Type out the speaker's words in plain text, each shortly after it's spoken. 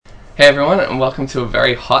Hey everyone, and welcome to a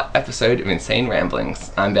very hot episode of Insane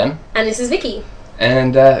Ramblings. I'm Ben. And this is Vicki.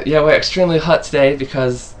 And we're extremely hot today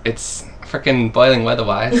because it's frickin' boiling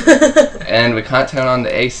weather-wise. And we can't turn on the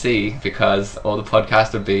AC because all the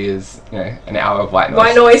podcast would be is, an hour of white noise.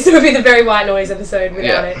 White noise, it would be the very white noise episode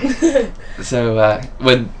without it. So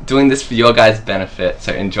we're doing this for your guys' benefit,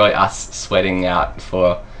 so enjoy us sweating out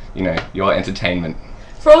for, your entertainment.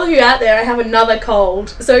 For all of you out there, I have another cold.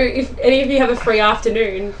 So if any of you have a free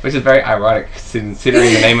afternoon... Which is very ironic,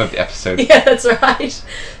 considering the name of the episode. Yeah, that's right.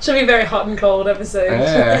 Should be a very hot and cold episode.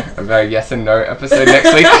 Yeah, a very yes and no episode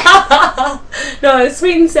next week. No,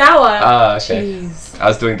 sweet and sour. Oh, okay. Jeez. I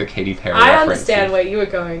was doing the Katy Perry reference. I understand where you were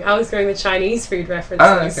going. I was going the Chinese food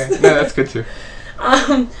references. Oh, okay. No, that's good too.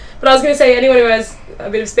 But I was going to say, anyone who has a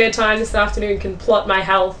bit of spare time this afternoon can plot my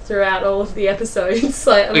health throughout all of the episodes,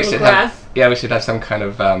 like a little graph. We should have some kind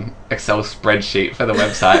of Excel spreadsheet for the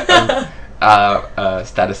website.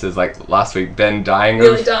 Statuses like last week, Ben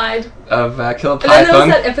really died of Killer Python. And then there was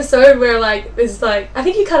that episode where I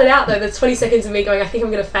think you cut it out though. There's 20 seconds of me going, I think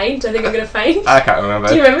I'm gonna faint. I can't remember.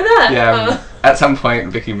 Do you remember that? Yeah. At some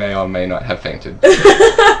point, Vicki may or may not have fainted.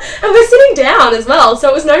 And we're sitting down as well, so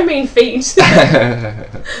it was no mean feat.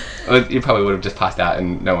 Well, you probably would have just passed out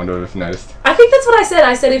and no one would have noticed. I think that's what I said.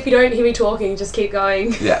 I said if you don't hear me talking, just keep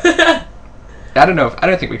going. Yeah. I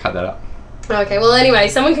don't think we cut that up. Okay, well anyway,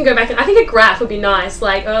 someone can go back and I think a graph would be nice,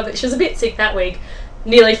 like, she was a bit sick that week,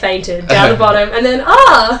 nearly fainted, down the bottom, and then,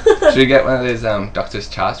 Should we get one of those doctor's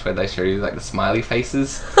charts where they show you, like, the smiley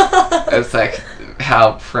faces? It's like,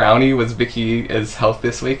 how frowny was Vicki's health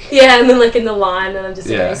this week? Yeah, and then, like, in the line, and I'm just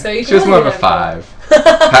so you she was more of a 5.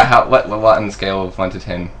 What on the scale of 1 to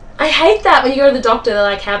 10? I hate that when you go to the doctor, they're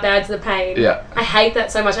like, how bad's the pain? Yeah. I hate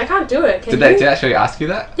that so much. I can't do it. Did they actually ask you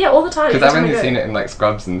that? Yeah, all the time. Because I've only seen it in like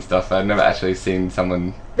Scrubs and stuff. I've never actually seen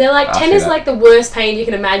someone. They're like, 10 is like the worst pain you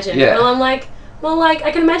can imagine. Yeah. And I'm like,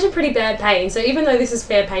 I can imagine pretty bad pain. So even though this is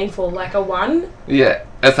fair painful, like a 1. Yeah.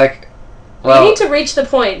 It's like, well. You need to reach the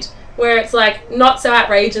point where it's like not so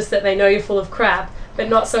outrageous that they know you're full of crap, but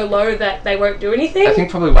not so low that they won't do anything. I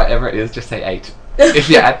think probably whatever it is, just say 8. If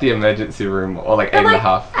you're at the emergency room, or like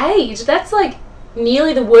 8.5. 8, that's like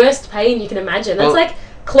nearly the worst pain you can imagine. That's like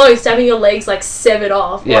close to having your legs like severed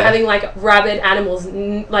off, or having like rabid animals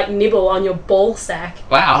like nibble on your ball sack.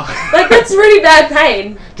 Wow. Like that's really bad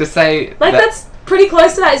pain. Just say that's pretty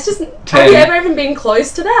close to that. It's just 10. Have you ever even been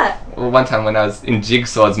close to that? Well, one time when I was in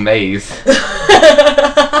Jigsaw's maze,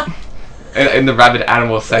 in the rabid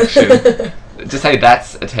animal section. Just say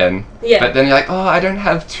that's a 10. Yeah. But then you're like, I don't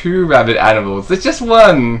have 2 rabid animals. It's just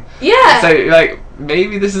 1. Yeah. So like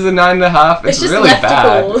maybe this is a 9.5. It's just really lefticle.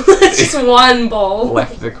 bad. It's just 1 ball.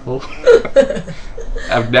 Lefticle.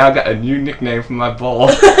 I've now got a new nickname for my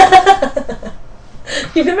ball.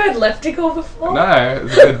 You've never had lefticle before? No.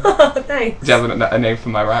 It's good. Oh, thanks. Do you have a name for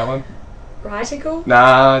my right one? Righticle?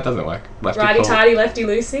 Nah, it doesn't work. Lefticle. Righty-tighty,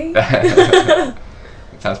 lefty-loosey?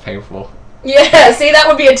 It sounds painful. Yeah, see, that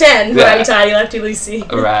would be a 10. Yeah. Righty-tighty,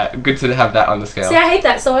 lefty-loosey. Alright, good to have that on the scale. See, I hate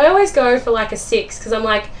that. So I always go for like a 6, because I'm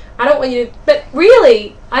like, I don't want you to... But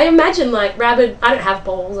really, I imagine like rabid... I don't have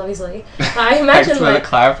balls, obviously. I imagine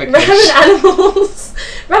like rabid animals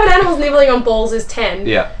nibbling on balls is 10.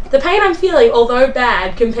 Yeah. The pain I'm feeling, although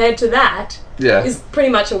bad compared to that, is pretty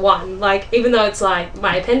much a 1. Like, even though it's like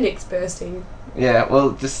my appendix bursting. Yeah,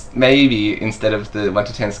 well, just maybe instead of the 1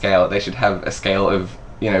 to 10 scale, they should have a scale of,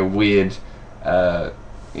 weird...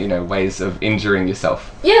 ways of injuring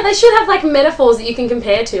yourself. Yeah, they should have like metaphors that you can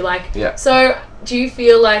compare to. Like, so do you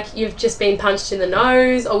feel like you've just been punched in the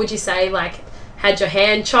nose, or would you say like had your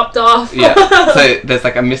hand chopped off? Yeah. So there's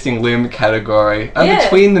like a missing limb category. I'm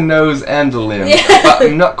between the nose and the limb, but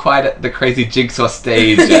I'm not quite at the crazy jigsaw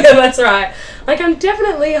stage yet. Yeah, that's right. Like I'm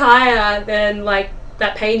definitely higher than like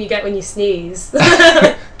that pain you get when you sneeze.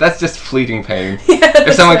 That's just fleeting pain. Yeah,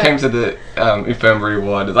 if someone came to the infirmary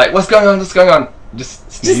ward, it's like, what's going on?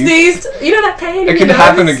 Just sneeze. Just sneezed. You know that pain? It can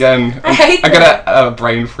happen again. I hate that. I got a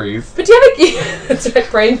brain freeze. But do you have that's right,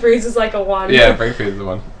 brain freeze is like a 1. Yeah, brain freeze is the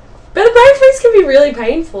 1. But the brain freeze can be really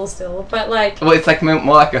painful still, but like... Well, it's like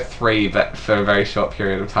more like a 3, but for a very short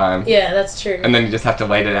period of time. Yeah, that's true. And then you just have to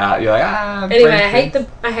wait it out. You're like, Anyway,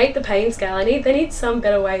 I hate the pain scale. They need some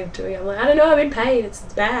better way of doing it. I'm like, I don't know, I'm in pain. It's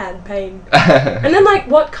bad pain. And then like,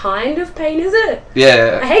 what kind of pain is it?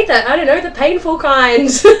 Yeah. I hate that. I don't know, the painful kind.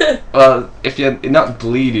 Well, if you're not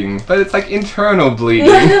bleeding, but it's like internal bleeding.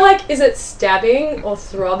 No, they're like, is it stabbing or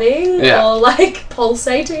throbbing or like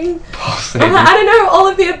pulsating? Pulsating. I'm like, I don't know, all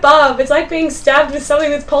of the above. It's like being stabbed with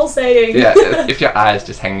something that's pulsating. Yeah, if your eye's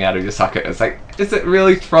just hanging out of your socket, it's like, is it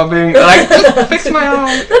really throbbing? Like, just fix my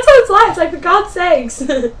eye. That's what it's like. It's like, for God's sakes.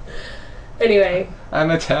 Anyway. I'm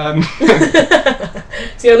a 10.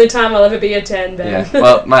 It's the only time I'll ever be a 10, Ben. Yeah.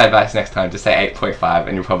 Well, my advice next time, just say 8.5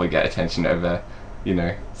 and you'll probably get attention over,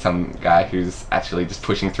 some guy who's actually just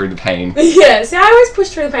pushing through the pain. Yeah, see, I always push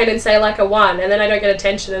through the pain and say like a 1, and then I don't get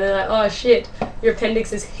attention, and they're like, oh shit, your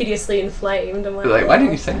appendix is hideously inflamed. I'm like, why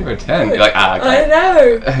didn't you say you were a 10? You're like, okay. I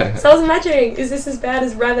know. So I was imagining, is this as bad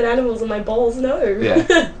as rabid animals on my balls? No.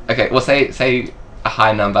 Yeah. Okay, well, say a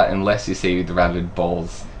high number unless you see the rabid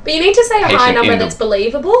balls. But you need to say a high number that's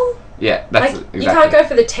believable. Yeah, that's like, exactly. You can't go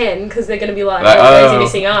for the 10 because they're going to be like crazy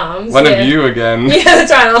missing arms. One of you again. Yeah,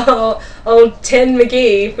 that's right. Old 10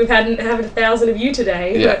 McGee. We've had 1,000 of you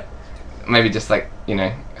today. Yeah. But maybe just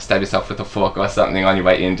stab yourself with a fork or something on your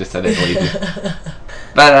way in just so they believe you.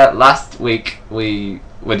 But last week we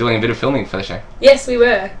were doing a bit of filming for the show. Yes, we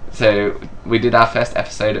were. So we did our first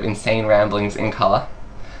episode of Insane Ramblings in colour.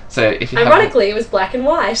 So if you ironically, it was black and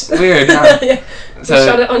white. Weird, huh? Yeah. So we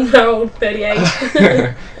shot it on our old 38.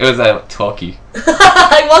 It was a talkie.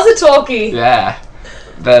 It was a talkie. Yeah.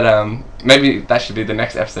 But maybe that should be the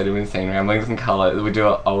next episode of Insane Ramblings in Colour. We do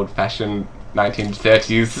an old-fashioned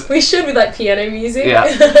 1930s. We should with piano music.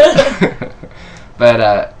 Yeah.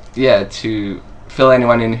 But to fill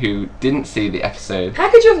anyone in who didn't see the episode.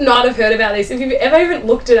 How could you not have heard about this? If you've ever even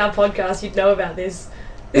looked at our podcast, you'd know about this.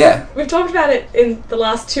 We've talked about it in the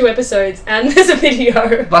last 2 episodes, and there's a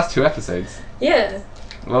video. Last 2 episodes? Yeah.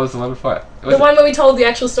 What was the one before it? The one where we told the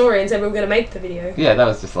actual story and said we were going to make the video. Yeah, that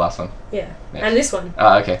was just the last one. Yeah. And this one.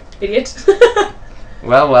 Oh, okay. Idiot.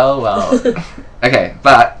 Well. Okay,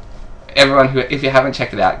 but everyone who, if you haven't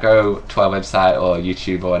checked it out, go to our website or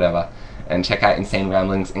YouTube or whatever and check out Insane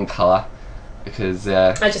Ramblings in Colour, because...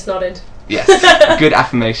 I just nodded. Yes. Good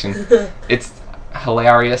affirmation. It's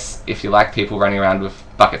hilarious if you like people running around with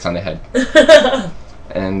buckets on their head.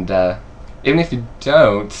 And even if you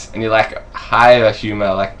don't, and you like higher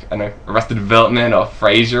humour, like, I don't know, Arrested Development or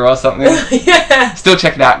Frasier or something, yeah. Still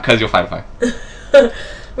check it out because you'll find it fun.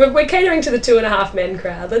 We're catering to the 2.5 men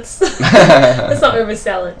crowd. Let's not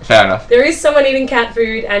oversell it. Fair enough. There is someone eating cat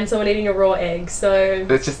food and someone eating a raw egg, so...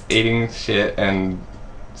 It's just eating shit and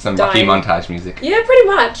some Rocky montage music. Yeah, pretty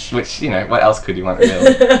much. Which, what else could you want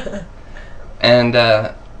really? And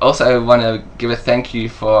also want to give a thank you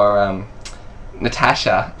for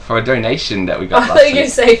Natasha for a donation that we got last week. I thought you were going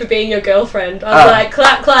to say for being your girlfriend. I was like,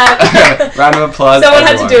 clap, clap. Round of applause. Someone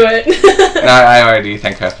had to do it. No, I already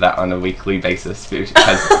thank her for that on a weekly basis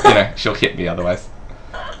because, she'll hit me otherwise.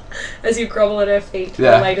 As you grovel at her feet for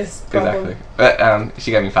the latest problem. Exactly. But she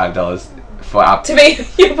gave me $5 for up... To be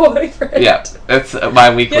your boyfriend. Yeah, it's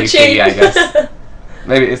my weekly fee, I guess.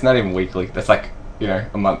 Maybe it's not even weekly. That's like...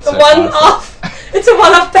 a month. A one-off. It's a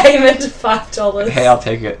one-off payment of $5. Hey, I'll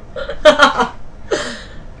take it.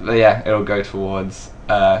 But yeah, it'll go towards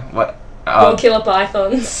what? More killer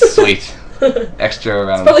pythons. Sweet. Extra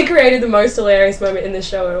around. It's probably created the most hilarious moment in the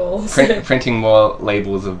show at all. Printing more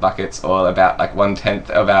labels of buckets, or about 1/10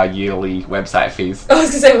 of our yearly website fees. I was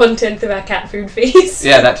gonna say 1/10 of our cat food fees.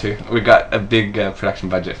 Yeah, that too. We've got a big production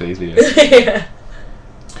budget for these videos. Yeah.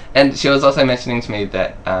 And she was also mentioning to me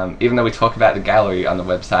that even though we talk about the gallery on the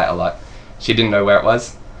website a lot, she didn't know where it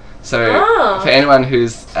was. So for anyone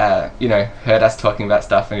who's heard us talking about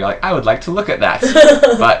stuff and you're like, I would like to look at that,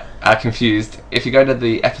 but are confused, if you go to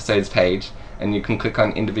the episodes page and you can click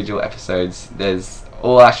on individual episodes, there's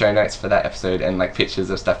all our show notes for that episode and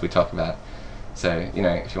pictures of stuff we talk about. So, if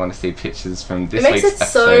you want to see pictures from this week's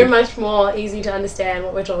episode... It makes it so much more easy to understand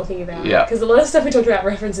what we're talking about. Yeah. Because a lot of stuff we talked about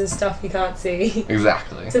references stuff you can't see.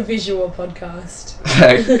 Exactly. It's a visual podcast. So,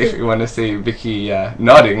 if you want to see Vicki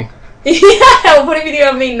nodding... Yeah, we'll put a video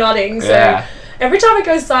of me nodding, so every time it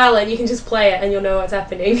goes silent, you can just play it and you'll know what's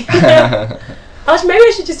happening. Maybe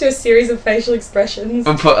I should just do a series of facial expressions.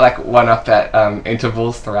 We'll put one up at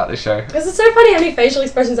intervals throughout the show. Because it's so funny how many facial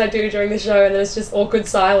expressions I do during the show and then it's just awkward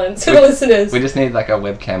silence for the listeners. We just need a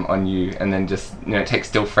webcam on you and then just, take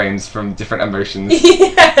still frames from different emotions.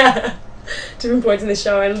 Yeah. Different points in the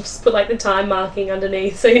show and just put the time marking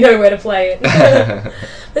underneath so you know where to play it.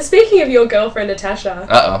 But speaking of your girlfriend Natasha...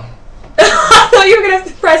 Uh-oh. I thought you were going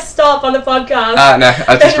to press stop on the podcast. No,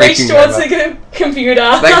 I was just reaching towards the computer.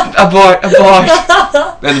 Abort!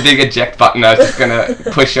 There's a big eject button. I was just going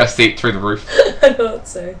to push your seat through the roof. I thought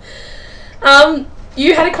so.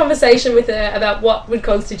 You had a conversation with her about what would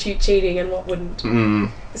constitute cheating and what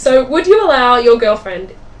wouldn't. So, would you allow your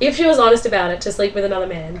girlfriend, if she was honest about it, to sleep with another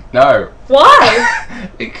man? No. Why?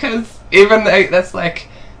 Because even though that's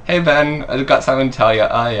hey Ben, I've got something to tell you.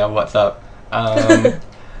 Oh yeah, what's up?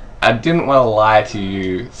 I didn't want to lie to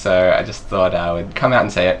you, so I just thought I would come out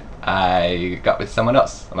and say it. I got with someone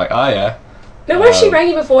else. I'm like, oh yeah. No, what if she rang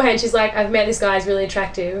you beforehand? She's like, I've met this guy, he's really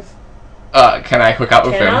attractive. can I hook up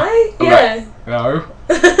with him? Can I? I'm Yeah. like, no.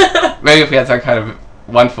 Maybe if we had some kind of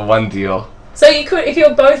 1-for-1 deal. So you could, if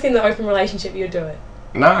you're both in the open relationship, you'd do it.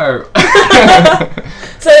 No.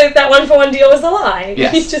 So that 1-for-1 deal was a lie.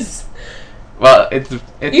 Yes. You just. Well, it's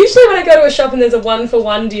Usually when I go to a shop and there's a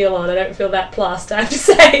 1-for-1 deal on, I don't feel that plussed, I have to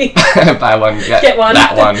say. buy one, get one.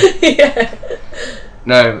 that one. Yeah.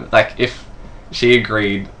 No, like if she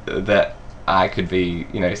agreed that I could be,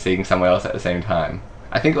 seeing someone else at the same time,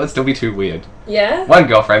 I think it would still be too weird. Yeah? One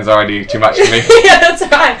girlfriend's already too much for me. Yeah, that's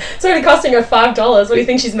right. It's already costing her $5. What do you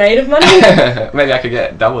think she's made of money? Maybe I could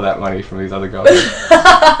get double that money from these other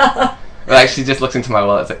girlfriends. Like, she just looks into my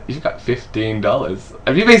wallet and says, "You've got $15.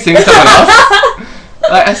 Have you been seeing someone else?"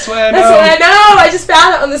 Like, I swear no. I just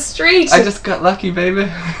found it on the street. I just got lucky, baby. I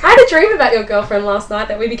had a dream about your girlfriend last night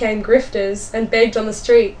that we became grifters and begged on the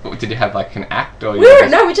street. Did you have like an act or?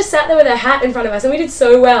 We just sat there with a hat in front of us and we did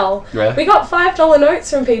so well. Really? We got $5 notes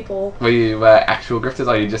from people. Were you actual grifters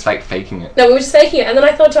or were you just like faking it? No, we were just faking it, and then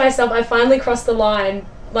I thought to myself, I finally crossed the line.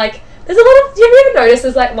 Like, there's a lot of. Have you ever noticed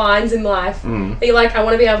there's like lines in life that you're like, I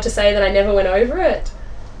want to be able to say that I never went over it.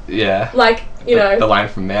 Yeah. Like, the line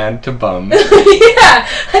from man to bum. Yeah, I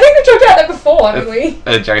think we talked about that before, haven't we?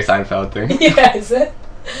 A Jerry Seinfeld thing. Yeah, is it?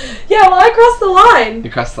 Yeah, well, I crossed the line. You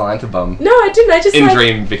crossed the line to bum. No, I didn't. I just in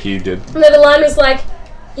dream, Vicki did. No, the line was like,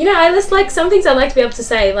 I just like some things I like to be able to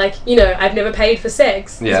say, like, I've never paid for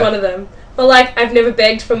sex is one of them, or like I've never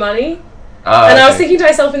begged for money. And I was thinking to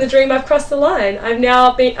myself in the dream, I've crossed the line. I am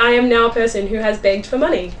now a person who has begged for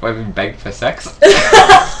money. Wait, have you begged for sex?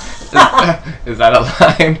 Is that a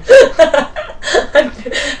line?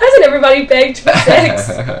 Hasn't everybody begged for sex?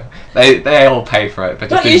 They all pay for it, but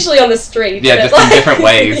not usually on the street. Yeah, just in different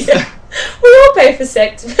ways. Yeah. We all pay for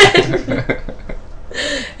sex, man.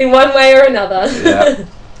 In one way or another. Yeah.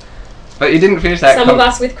 But you didn't finish that. Some of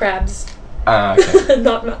us with crabs. Okay.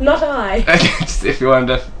 not I. Just if you wanted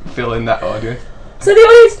to fill in that audience. So the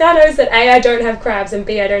audience now knows that A, I don't have crabs, and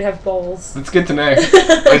B, I don't have balls. It's good to know.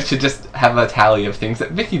 We should just have a tally of things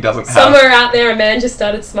that Vicki doesn't have. Somewhere out there, a man just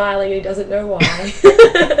started smiling and he doesn't know why.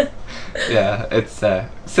 Yeah, it's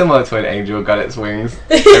similar to an angel got its wings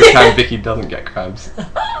every time Vicki doesn't get crabs.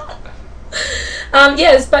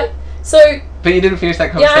 Yes, but you didn't finish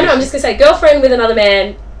that conversation. Yeah, I know. I'm just gonna say, girlfriend with another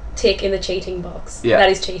man, tick in the cheating box. Yeah,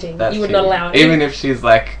 that is cheating. You would cheating. not allow it. Even if she's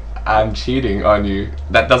like, I'm cheating on you,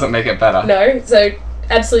 that doesn't make it better. No, so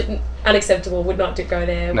absolutely unacceptable. Would not go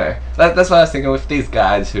there. No, that's what I was thinking with these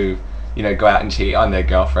guys who, go out and cheat on their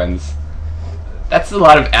girlfriends. That's a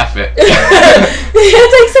lot of effort.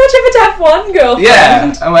 It takes so much effort to have one girlfriend.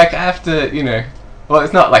 Yeah, I'm like, I have to, well,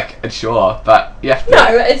 it's not like a chore, but you have to.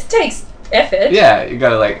 No, it takes effort. Yeah, you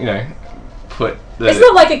gotta put the. It's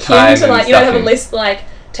not like akin to you don't have a in. list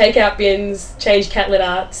take out bins, change cat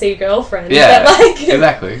litter, see girlfriend. Yeah, but,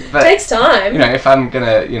 exactly. But, it takes time. If I'm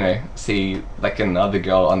gonna, see another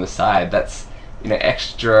girl on the side, that's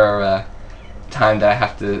extra time that I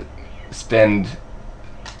have to spend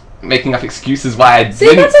making up excuses why I didn't.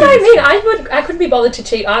 See, that's what I mean. I couldn't be bothered to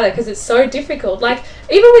cheat either because it's so difficult.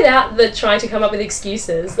 Even without the trying to come up with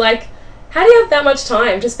excuses, how do you have that much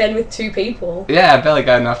time to spend with two people? Yeah, I barely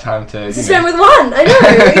got enough time to spend with one. I know,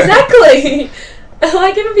 exactly.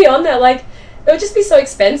 Even beyond that, it would just be so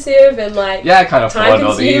expensive and I can't afford time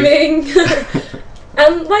consuming.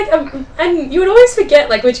 And you would always forget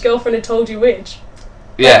which girlfriend had told you which.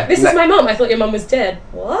 Yeah. This is my mum. I thought your mum was dead.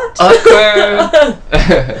 What? Awkward.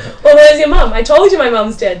 Well, where's your mum? I told you my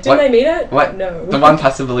mum's dead. Didn't I meet her? What? No. The one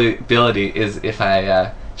possibility is if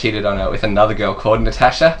I cheated on her with another girl called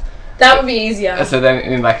Natasha. That would be easier. So then,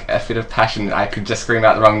 in a fit of passion, I could just scream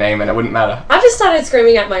out the wrong name and it wouldn't matter. I've just started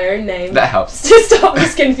screaming out my own name. That helps. To stop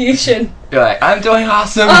this confusion. You're like, I'm doing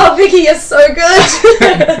awesome. Oh, Vicki, you're so good.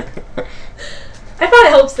 I find it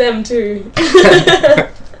helps them too.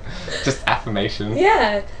 Just affirmation.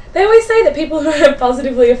 Yeah. They always say that people who are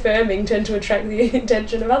positively affirming tend to attract the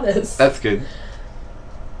attention of others. That's good.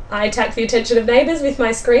 I attract the attention of neighbours with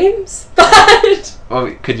my screams, but... Well,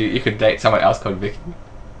 you could date someone else called Vicki.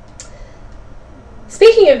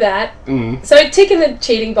 Speaking of that, so tick in the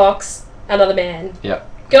cheating box, another man.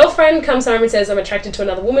 Yep. Girlfriend comes home and says, I'm attracted to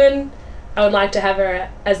another woman. I would like to have her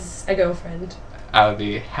as a girlfriend. I would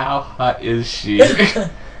be, how hot is she? Because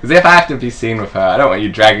if I have to be seen with her, I don't want you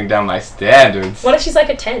dragging down my standards. What if she's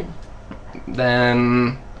a 10?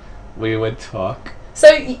 Then we would talk.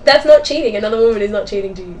 So that's not cheating. Another woman is not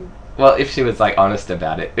cheating to you. Well, if she was honest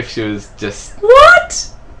about it. If she was just...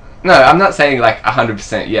 What? No, I'm not saying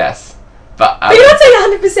 100% yes. But you're not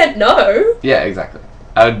saying 100% no. Yeah, exactly.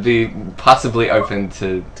 I would be possibly open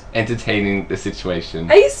to entertaining the situation.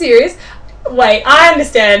 Are you serious? Wait, I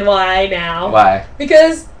understand why now. Why?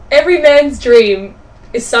 Because every man's dream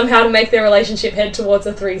is somehow to make their relationship head towards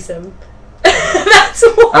a threesome. That's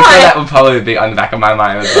why. I'm sure that would probably be on the back of my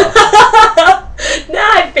mind as well. Now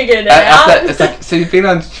I figured it out. It's like, so you've been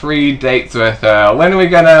on 3 dates with her. When are we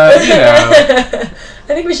gonna, I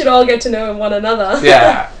think we should all get to know one another.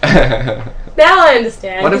 Yeah. Now I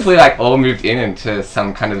understand. What if we like all moved into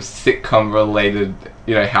some kind of sitcom related,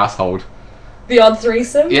 household? The odd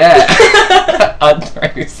threesome? Yeah. Odd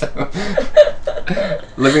threesome.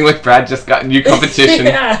 Living with Brad just got new competition.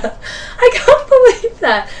 Yeah. I can't believe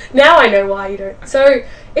that. Now I know why you don't. So,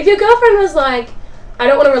 if your girlfriend was like, I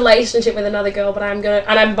don't want a relationship with another girl, but I'm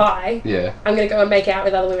bi. Yeah. I'm gonna go and make out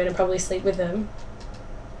with other women and probably sleep with them.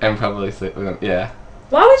 Yeah.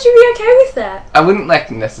 Why would you be okay with that? I wouldn't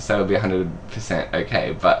necessarily be 100%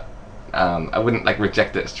 okay, but I wouldn't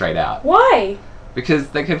reject it straight out. Why? Because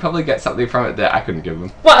they could probably get something from it that I couldn't give them.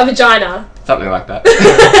 What, a vagina? Something like that.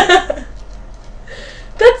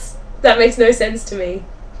 That makes no sense to me.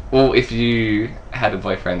 Well, if you had a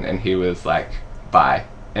boyfriend and he was bi,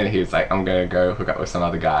 and he was I'm gonna go hook up with some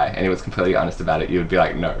other guy, and he was completely honest about it, you would be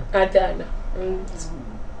like, no. I'd be like, no.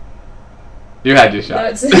 You had your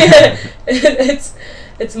shot. No,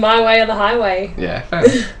 it's my way or the highway. Yeah, fair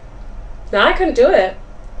enough. No, I couldn't do it.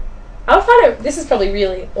 I would find it, this is probably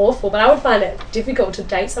really awful, but I would find it difficult to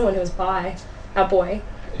date someone who was bi, a boy.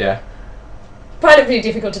 Yeah. Find it pretty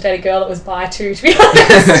difficult to date a girl that was bi too, to be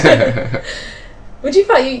honest. Would you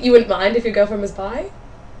find you wouldn't mind if your girlfriend was bi?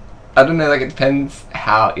 I don't know, it depends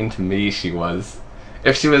how into me she was.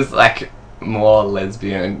 If she was more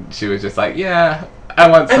lesbian, she was just yeah, I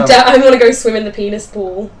want some. I want to go swim in the penis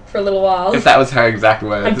pool for a little while. If that was her exact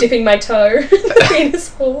words. I'm dipping my toe in the penis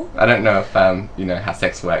pool. I don't know if how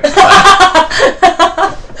sex works.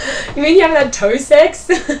 You mean you haven't had toe sex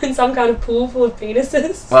in some kind of pool full of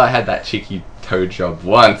penises? Well, I had that cheeky toe job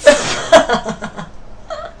once. The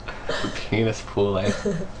penis pool,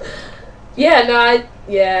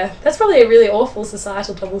 Yeah, that's probably a really awful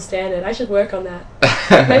societal double standard. I should work on that.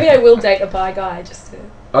 Maybe I will date a bi guy just to...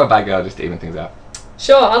 Or a bi girl, just to even things out.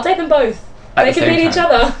 Sure, I'll date them both. They can beat each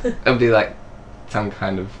other. It'll be some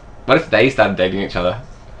kind of... What if they started dating each other?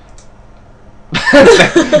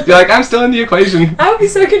 You're I'm still in the equation. I would be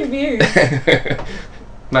so confused.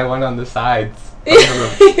 My one on the sides.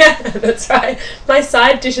 Yeah, that's right. My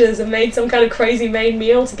side dishes have made some kind of crazy main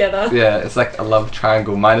meal together. Yeah, it's a love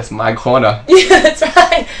triangle minus my corner. Yeah, that's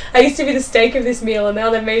right. I used to be the steak of this meal, and now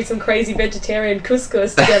they've made some crazy vegetarian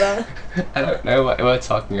couscous together. I don't know what we're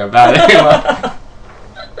talking about anymore.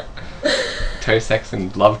 Toe sex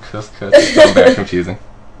and love couscous is all very confusing.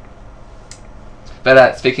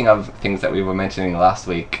 But speaking of things that we were mentioning last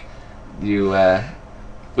week, we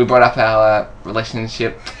brought up our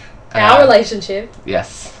relationship. Our relationship?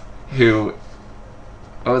 Yes. What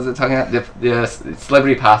was it talking about? The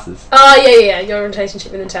celebrity passes. Oh, yeah, your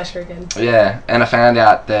relationship with Natasha again. Yeah, and I found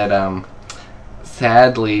out that,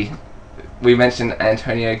 sadly, we mentioned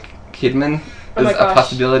Antonia Kidman as a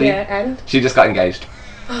possibility. Yeah, and? She just got engaged.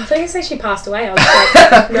 Oh, I thought you said she passed away. I was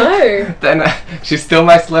like, no. Then she's still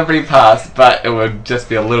my celebrity pass, but it would just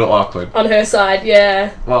be a little awkward. On her side,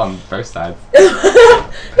 yeah. Well, on both sides.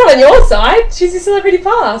 Not on your side. She's a celebrity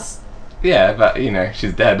pass. Yeah, but,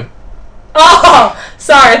 she's dead. Oh,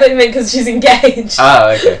 sorry. I thought you meant because she's engaged.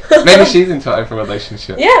 Oh, okay. Maybe she's into an open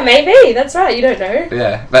relationship. Yeah, maybe. That's right. You don't know.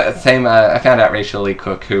 Yeah, but same, I found out Rachel Lee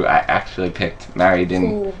Cook, who I actually picked, married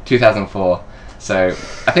in 2004. So,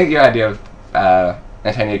 I think your idea of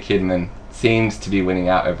Antonia Kidman seems to be winning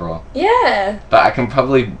out overall. Yeah. But I can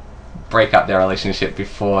probably break up their relationship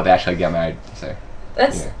before they actually get married, so...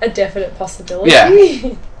 That's a definite possibility. Yeah.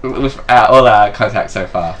 With all our contacts so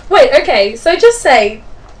far. Wait, okay, so just say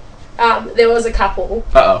there was a couple.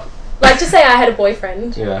 Uh-oh. Just say I had a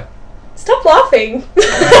boyfriend. Yeah. Stop laughing.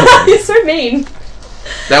 You're so mean.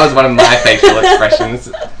 That was one of my facial expressions.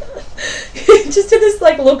 Just did this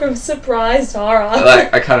look of surprised horror.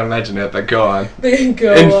 I can't imagine it, but go on. Go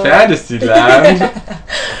in on. Fantasyland.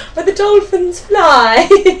 Where the dolphins fly.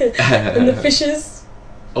 And the fishes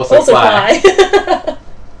also fly.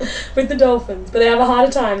 With the dolphins, but they have a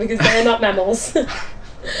harder time because they're not mammals.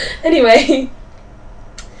 Anyway,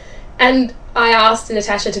 and I asked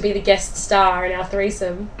Natasha to be the guest star in our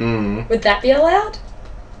threesome. Mm. Would that be allowed?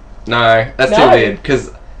 No, that's too weird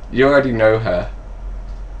because you already know her.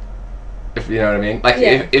 If you know what I mean.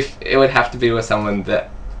 If it would have to be with someone that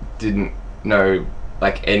didn't know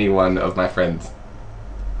any one of my friends.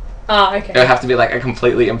 Ah, okay. It would have to be a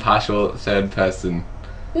completely impartial third person.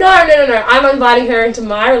 No. I'm inviting her into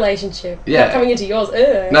my relationship. Yeah. Not coming into yours.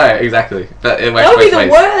 Ugh. No, exactly. But it works that would be both the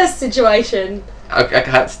ways. worst situation. I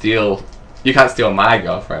can't steal... You can't steal my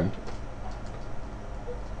girlfriend.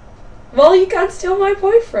 Well, you can't steal my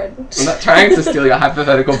boyfriend. I'm not trying to steal your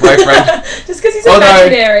hypothetical boyfriend. Just because he's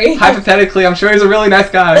imaginary. Hypothetically, I'm sure he's a really nice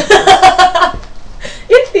guy.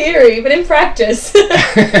 In theory, but in practice.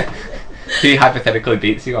 He hypothetically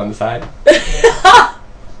beats you on the side.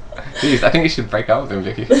 Jeez, I think you should break up with him,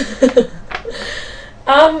 Vicki.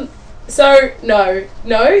 So,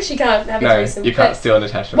 no, she can't have a threesome. No, you can't steal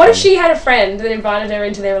Natasha. What if she had a friend that invited her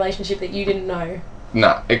into their relationship that you didn't know?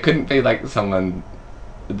 No, it couldn't be like someone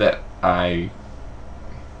that I...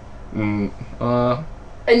 and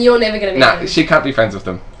you're never going to be No, she can't be friends with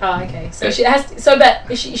them. Oh, okay. So she has...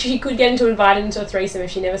 but she could get invited into a threesome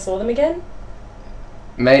if she never saw them again?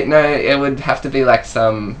 No, it would have to be like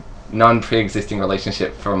some non-pre-existing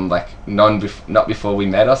relationship from like not before we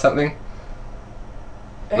met or something.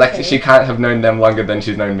 Okay. Like she can't have known them longer than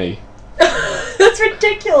she's known me. That's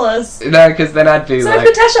ridiculous. No, because then I'd be so like... So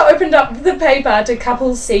if Natasha opened up the paper to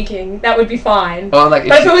couples seeking, that would be fine. Or like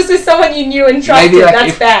but if it was with someone you knew and trusted, maybe, like,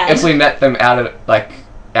 that's bad. If we met them out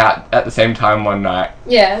at the same time one night.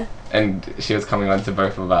 Yeah. And she was coming on to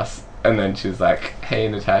both of us, and then she was like, "Hey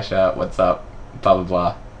Natasha, what's up? Blah blah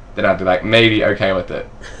blah." Then I'd be like, maybe okay with it.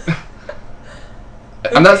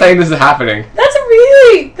 Okay. I'm not saying this is happening.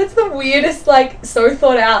 That's the weirdest, like, so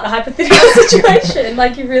thought out hypothetical situation.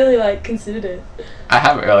 Like, you really, like, considered it. I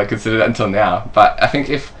haven't really considered it until now, but I think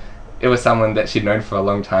if it was someone that she'd known for a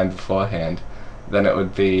long time beforehand, then it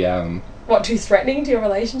would be, What, too threatening to your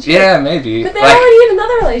relationship? Yeah, maybe. But they're already in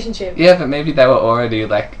another relationship. Yeah, but maybe they were already,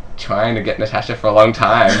 like, trying to get Natasha for a long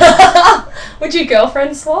time. Would you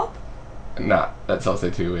girlfriend swap? Nah, that's also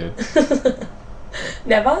too weird.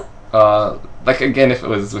 Never? Like, again, if it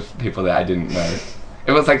was with people that I didn't know.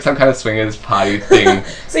 It was like some kind of swingers party thing.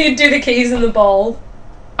 So you'd do the keys in the bowl?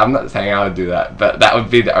 I'm not saying I would do that, but that would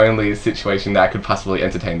be the only situation that I could possibly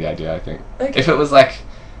entertain the idea, I think. Okay. If it was like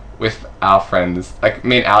with our friends, like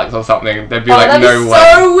me and Alex or something, they'd be like, no way.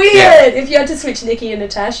 That'd be so weird! Yeah. If you had to switch Nikki and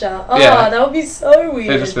Natasha. Oh, yeah. That would be so weird.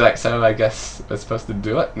 They'd just be like, so I guess we're supposed to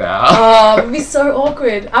do it now. Oh, it would be so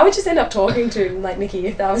awkward. I would just end up talking to, like, Nikki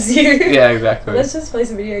if that was you. Yeah, exactly. Let's just play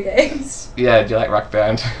some video games. Yeah, do you like Rock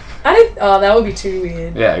Band? That would be too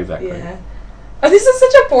weird. Yeah, exactly. Yeah. Oh, this is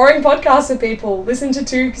such a boring podcast for people. Listen to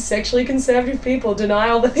two sexually conservative people deny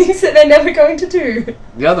all the things that they're never going to do.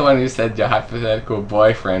 The other one who said your hypothetical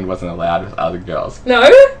boyfriend wasn't allowed with other girls. No?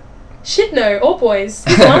 Shit no. All boys.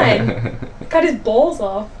 He's mine. Cut his balls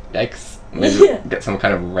off. Yikes. Maybe get some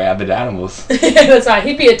kind of rabid animals. Yeah, that's right.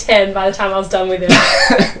 He'd be a 10 by the time I was done with him.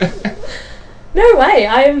 No way.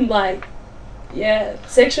 I am like... Yeah,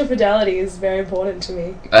 sexual fidelity is very important to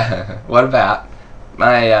me. What about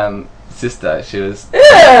my sister? She was...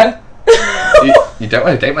 you don't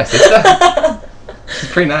want to date my sister? She's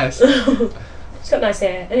pretty nice. She's got nice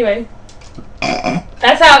hair. Anyway.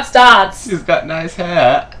 That's how it starts. She's got nice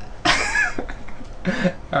hair.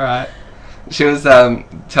 Alright. She was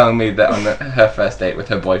telling me that on her first date with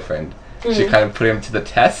her boyfriend, she kind of put him to the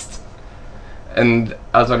test. And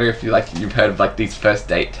I was wondering if you've heard of like these first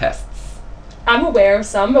date tests. I'm aware of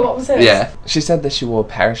some, but what was hers? Yeah. She said that she wore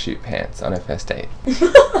parachute pants on her first date.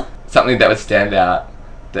 Something that would stand out,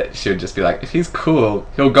 that she would just be like, if he's cool,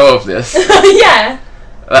 he'll go with this. Yeah.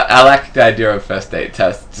 I like the idea of first date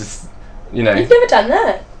tests, just, you know. You've never done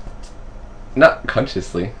that? Not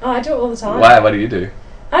consciously. Oh, I do it all the time. Why? What do you do?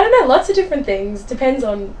 I don't know, lots of different things. Depends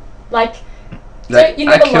on, like, so you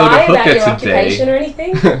never lie about your occupation or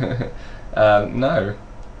anything? No.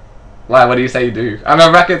 Why? What do you say you do? I'm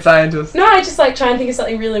a rocket scientist. No, I just like try and think of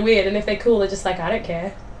something really weird, and if they're cool, they're just like, I don't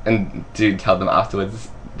care. And do you tell them afterwards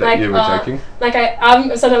that you were joking? Like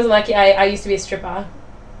sometimes I'm like, yeah, I used to be a stripper.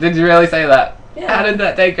 Did you really say that? Yeah. How did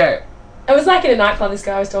that day go? It was like in a nightclub, this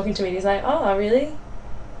guy was talking to me, and he's like, oh, really?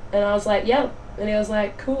 And I was like, yep. And he was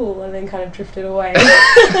like, cool, and then kind of drifted away. And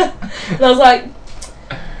I was like...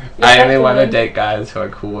 I only want to date guys who are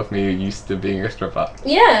cool with me who used to being a stripper.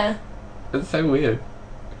 Yeah. It's so weird.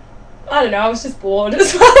 I don't know, I was just bored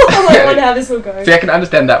as well. I'm like, I wonder how this will go. See, I can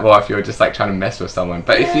understand that more if you were just like trying to mess with someone.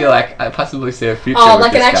 But if you're like, I possibly see a future with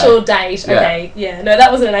like this an actual guy. date. Okay, yeah. No,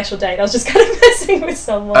 that wasn't an actual date. I was just kind of messing with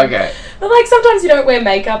someone. Okay. But like sometimes you don't wear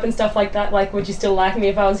makeup and stuff like that. Like, would you still like me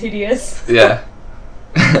if I was hideous? Yeah.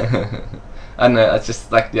 I don't know, it's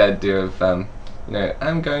just like the idea of, you know,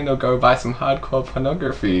 I'm going to go buy some hardcore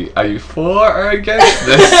pornography. Are you for or against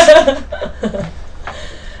this?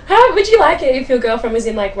 How would you like it if your girlfriend was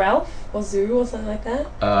in like Ralph or Zoo or something like that?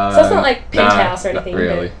 So it's not like Penthouse or anything. Not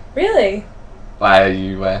really. Really? Why,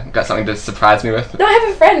 you got something to surprise me with? No, I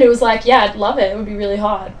have a friend who was like, yeah, I'd love it. It would be really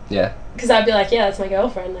hot. Yeah. Because I'd be like, yeah, that's my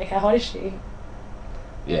girlfriend. Like, how hot is she?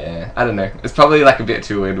 Yeah, I don't know. It's probably like a bit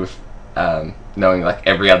too weird with knowing like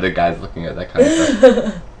every other guy's looking at that kind of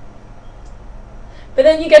stuff. But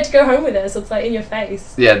then you get to go home with her, so it's like in your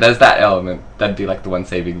face. Yeah, there's that element. That'd be like the one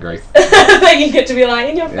saving grace. Then you get to be like,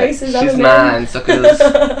 in your face is other men. She's mine,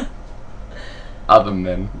 suckers. Other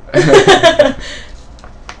men.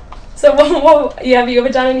 So have you ever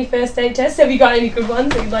done any first date tests? Have you got any good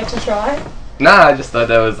ones that you'd like to try? Nah, I just thought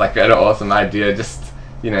that was like an awesome idea, just,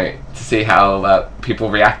 you know, to see how people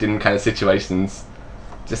react in kind of situations.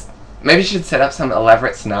 Just, maybe you should set up some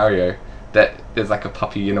elaborate scenario that there's like a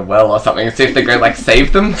puppy in a well or something and see if they go like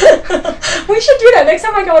save them. We should do that. Next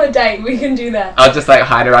time I go on a date, we can do that. I'll just like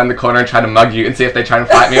hide around the corner and try to mug you and see if they try and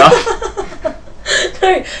fight me off.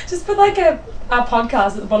 No, just put like our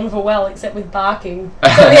podcast at the bottom of a well, except with barking. So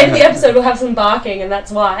at the end of the episode, we'll have some barking, and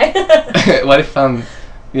that's why. What if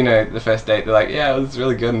you know, the first date, they're like, yeah, it was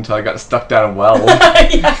really good until I got stuck down a well.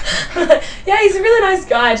 Yeah, he's a really nice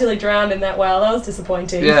guy until he drowned in that well. That was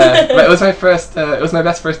disappointing. Yeah, but it was my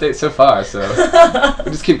best first date so far, so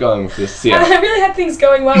we'll just keep going with this. Yeah. I really had things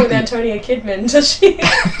going well with Antonia Kidman till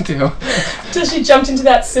she jumped into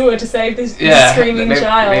that sewer to save this screaming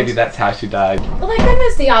child. Maybe that's how she died. But like, then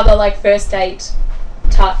there's the other like first date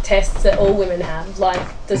tests that all women have. Like,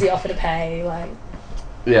 does he offer to pay? Like,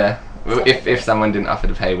 yeah. If someone didn't offer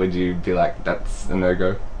to pay, would you be like, that's a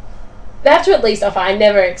no-go? They have to at least offer. I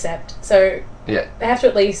never accept. So yeah, they have to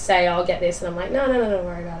at least say, I'll get this, and I'm like, no, don't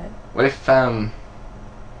worry about it. What if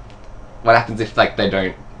what happens if like they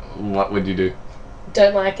don't? What would you do?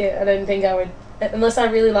 Don't like it. I don't think I would, unless I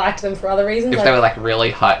really liked them for other reasons. If they were like really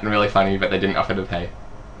hot and really funny, but they didn't offer to pay.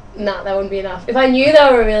 Nah, that wouldn't be enough. If I knew they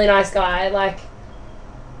were a really nice guy, like,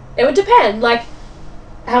 it would depend. Like,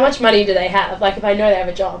 how much money do they have? Like, if I know they have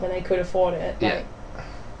a job and they could afford it. Like,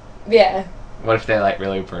 yeah. What if they're like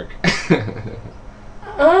really broke?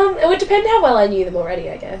 It would depend how well I knew them already,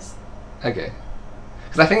 I guess. Okay.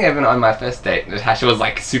 Because I think even on my first date, Natasha was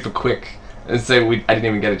like super quick, and so I didn't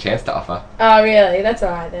even get a chance to offer. Oh, really? That's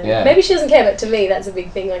alright then. Yeah. Maybe she doesn't care, but to me that's a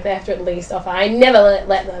big thing. Like, they have to at least offer. I never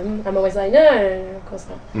let them. I'm always like, no, of course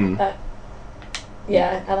not. But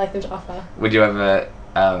yeah, I like them to offer. Would you ever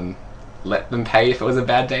let them pay if it was a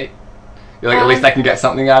bad date? You're like, at least I can get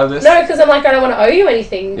something out of this? No, because I'm like, I don't want to owe you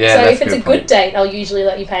anything. Yeah, so that's if it's a point. good date, I'll usually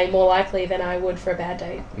let you pay more likely than I would for a bad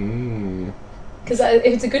date. Because if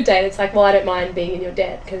it's a good date, it's like, well, I don't mind being in your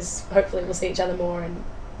debt because hopefully we'll see each other more and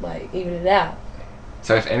like even it out.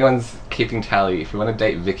 So if anyone's keeping tally, if you want to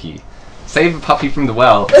date Vicki, save a puppy from the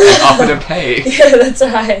well and offer to pay. Yeah, that's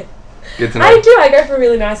right. Good to know. I go for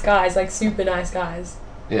really nice guys, like super nice guys.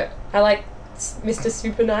 Yeah. I like Mr.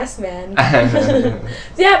 Super Nice Man.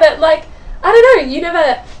 Yeah, but like, I don't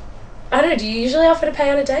know, do you usually offer to pay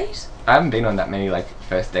on a date? I haven't been on that many like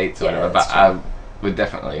first dates or whatever, but true. I would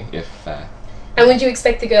definitely if... And would you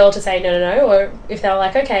expect the girl to say no, or if they were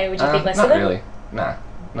like, okay, would you think less of them? Not really. Nah,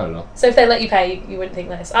 not at all. So if they let you pay, you wouldn't think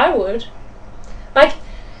less? I would. Like,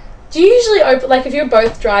 do you usually open, like if you're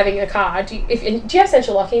both driving a car, do you have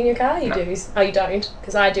central locking in your car? You do. Oh, you don't?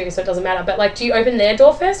 Because I do, so it doesn't matter. But like, do you open their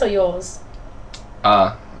door first or yours?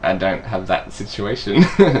 I don't have that situation.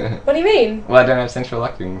 What do you mean? Well, I don't have central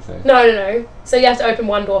locking, so... No. So you have to open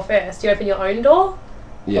one door first. Do you open your own door?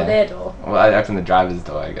 Yeah. Or their door? Well, I open the driver's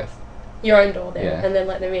door, I guess. Your own door then, Yeah. and then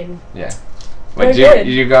let them in. Yeah. No Wait, good.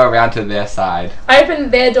 you go around to their side? I open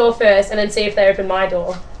their door first and then see if they open my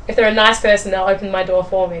door. If they're a nice person, they'll open my door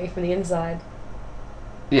for me from the inside.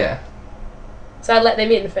 Yeah. So I let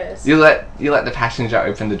them in first. You let the passenger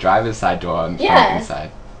open the driver's side door from the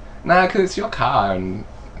inside? No, because it's your car and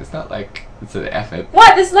it's not like it's an effort.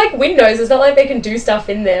 What? There's like windows. It's not like they can do stuff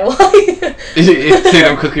in there. You see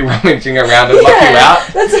them quickly rummaging around and lock you out.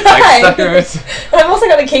 That's right. Like suckers. And I've also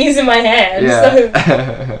got the keys in my hand. Yeah. So.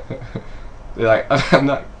 They're like, I'm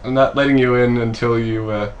not letting you in until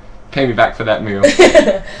you pay me back for that meal.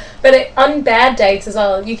 But on bad dates as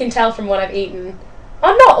well, you can tell from what I've eaten.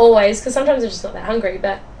 I'm not always, because sometimes I'm just not that hungry,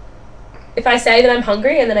 but if I say that I'm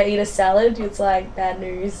hungry and then I eat a salad, it's like bad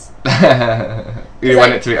news. You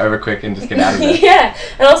want it to be over quick and just get out of it. Yeah,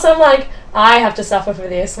 and also I'm like, I have to suffer for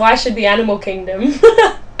this. Why should the animal kingdom? If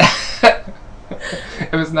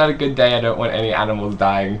it's not a good day, I don't want any animals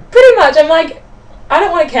dying. Pretty much, I'm like, I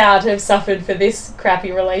don't want a cow to have suffered for this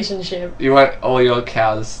crappy relationship. You want all your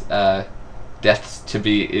cows' deaths to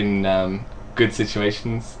be in good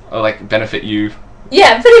situations or like benefit you.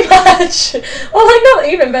 Yeah, pretty much. Well, like not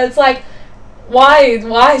even, but it's like,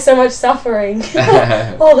 why so much suffering?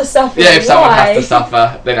 All the suffering. Yeah, if someone has to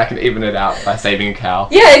suffer, then I can even it out by saving a cow.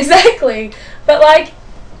 Yeah, exactly. But like,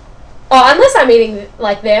 unless I'm eating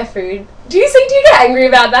like their food. Do you get angry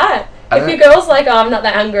about that? If your girl's like, oh, I'm not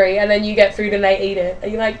that hungry, and then you get food and they eat it, are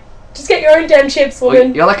you like, Just get your own damn chips, woman.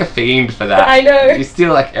 Well, you're like a fiend for that. I know. You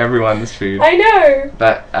steal like everyone's food. I know.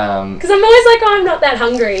 But because I'm always like, oh, I'm not that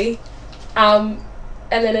hungry, and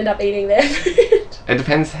then end up eating their food. It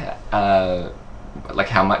depends, like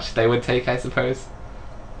how much they would take, I suppose.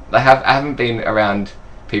 I haven't been around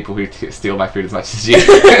people who steal my food as much as you.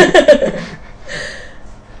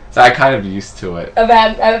 So I'm kind of used to it.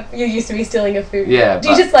 You're used to me stealing your food. Yeah. Do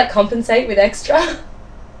you just like compensate with extra?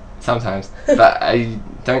 Sometimes, but I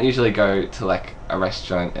don't usually go to like a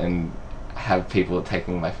restaurant and have people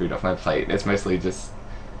taking my food off my plate. It's mostly just,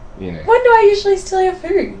 you know. When do I usually steal your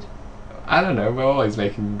food? I don't know. We're always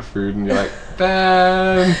making food, and you're like,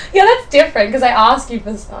 "Bam." Yeah, that's different because I ask you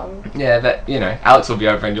for some. Yeah, that Alex will be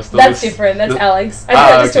over and you'll still. That's different. That's Alex. I do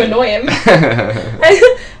that just to annoy him.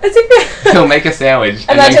 He'll make a sandwich,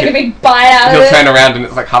 and then I take a big bite out of it. He'll turn around and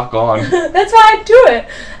it's like half gone. That's why I do it.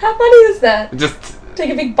 How funny is that? Just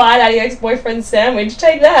take a big bite out of your ex-boyfriend's sandwich.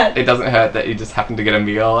 Take that. It doesn't hurt that you just happen to get a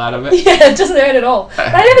meal out of it. Yeah, it doesn't hurt at all.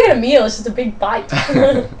 But I never get a meal. It's just a big bite.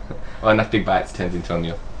 Well, enough big bites turns into a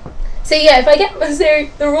meal. So yeah,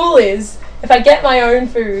 the rule is, if I get my own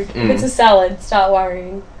food, if it's a salad, start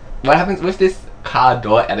worrying. What happens with this car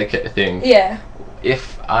door etiquette thing? Yeah.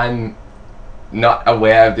 If I'm not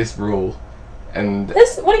aware of this rule, and...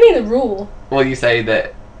 What do you mean, the rule? Well, you say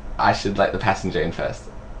that I should let the passenger in first,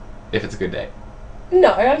 if it's a good day.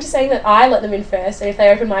 No, I'm just saying that I let them in first, and if they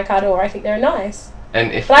open my car door, I think they're nice.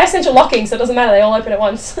 But I have central locking, so it doesn't matter, they all open at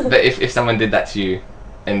once. But if someone did that to you,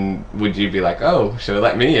 and would you be like, oh, should have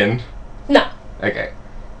let me in? No. Okay.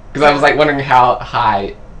 Because I was like wondering how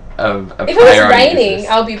high of a If it was raining,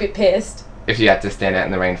 I'll be a bit pissed. If you had to stand out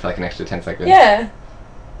in the rain for like an extra 10 seconds. Yeah.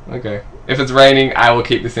 Okay. If it's raining, I will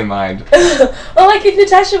keep this in mind. Or like if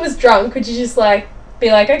Natasha was drunk, would you just like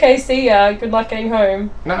be like, okay, see ya, good luck getting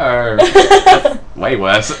home? No. That's way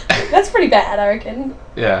worse. That's pretty bad, I reckon.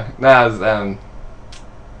 Yeah. No,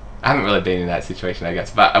 I haven't really been in that situation, I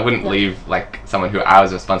guess, but I wouldn't leave like someone who I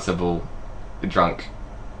was responsible drunk,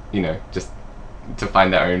 just to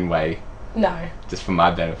find their own way. No. Just for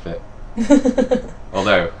my benefit.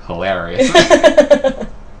 Although hilarious.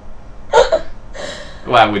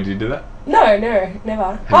 Why would you do that? No, never. I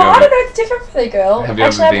don't know, it's different for the girl.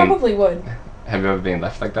 Actually, I probably would. Have you ever been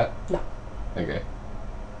left like that? No. Okay.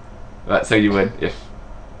 But so you would if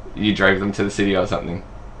you drove them to the city or something?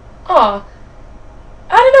 Oh,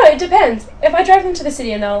 I don't know, it depends. If I drove them to the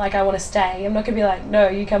city and they were like, I want to stay, I'm not going to be like, no,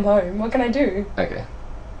 you come home. What can I do? Okay.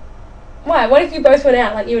 Why? What if you both went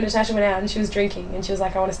out, like you and Natasha went out and she was drinking and she was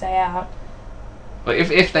like, I want to stay out? Well,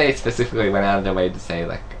 if they specifically went out of their way to say,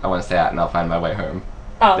 like, I want to stay out and I'll find my way home,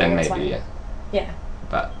 then maybe, fine. Yeah. Yeah.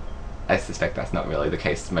 But I suspect that's not really the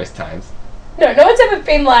case most times. No one's ever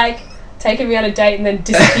been like, taken me on a date and then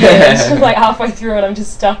disappeared like halfway through and I'm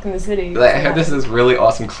just stuck in the city. Like, I heard this is really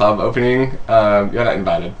awesome club opening. You're not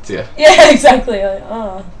invited, see ya. Yeah, exactly. Like,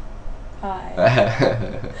 oh,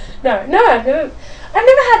 hi. No, I've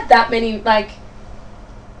never had that many like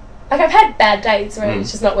I've had bad dates where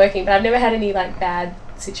it's just not working, but I've never had any like bad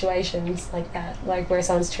situations like that, like where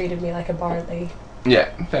someone's treated me like abhorrently.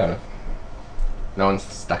 Yeah, fair enough. No one's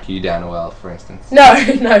stuck you down a well, for instance. No,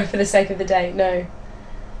 for the sake of the date, no.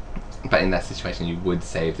 But in that situation, you would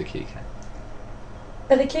save the kitty cat.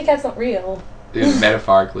 But the kitty cat's not real. You would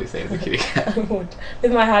metaphorically save the kitty cat. I would.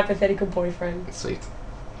 With my hypothetical boyfriend. Sweet.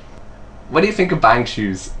 What do you think of buying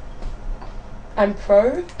shoes? I'm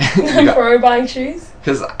pro. I'm pro buying shoes.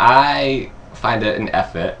 Because I find it an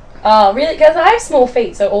effort. Oh, really? Because I have small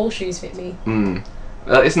feet, so all shoes fit me.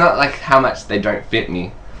 Well, it's not like how much they don't fit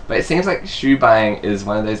me. But it seems like shoe buying is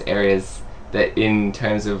one of those areas that in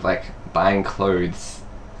terms of like buying clothes...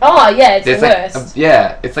 Oh, yeah, it's the worst.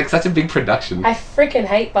 It's like such a big production. I freaking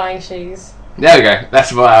hate buying shoes. There we go.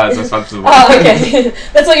 That's what I was responsible for. Oh, okay.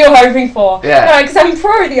 That's what you're hoping for. Yeah. No, because I'm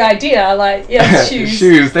pro the idea. Like, yeah, shoes.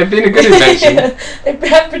 Shoes. They've been a good invention. Yeah, they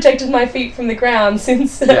have protected my feet from the ground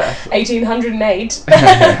since 1808.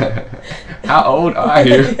 How old are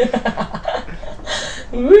you?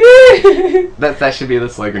 That should be the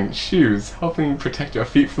slogan. Shoes, helping protect your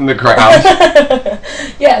feet from the ground.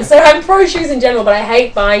 Yeah, so I'm pro shoes in general, but I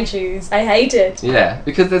hate buying shoes. I hate it. Yeah,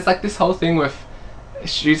 because there's like this whole thing with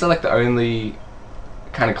shoes are like the only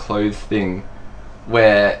kind of clothes thing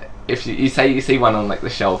where if you see one on like the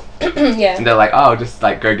shelf yeah, and they're like, oh, just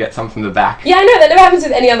like go get some from the back. Yeah, I know, that never happens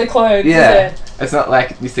with any other clothes, yeah, is it? It's not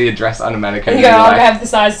like you see a dress on a mannequin and you go, I'll have the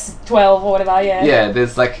size 12 or whatever, yeah. Yeah,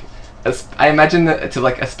 there's like I imagine that it's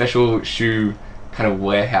like a special shoe kind of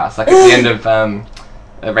warehouse, like at the end of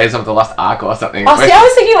Raiders of the Lost Ark or something. Oh, see, I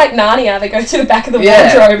was thinking like Narnia. They go to the back of the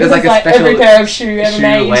wardrobe. There's like, like every pair of shoe ever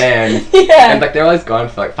made. Land. Yeah. And like they're always gone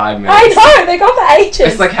for like 5 minutes. I know, they're gone for ages.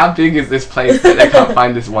 It's like, how big is this place that they can't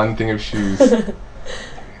find this one thing of shoes?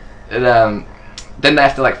 And then they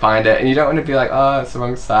have to like find it, and you don't want to be like, oh, it's the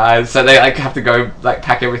wrong size. So they like have to go like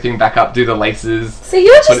pack everything back up, do the laces. See,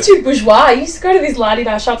 you're just too bourgeois. You used to go to these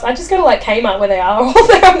la-di-da shops. I just go to like Kmart where they are, all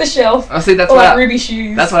there on the shelf. Oh, see, that's or what like Ruby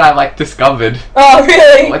shoes. That's what I like discovered. Oh,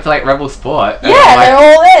 really? I went to like Rebel Sport. Yeah, like, they're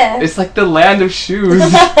all there. It's like the land of shoes.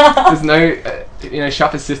 There's no,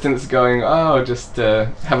 shop assistants going, oh, just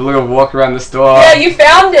have a little walk around the store. Yeah, you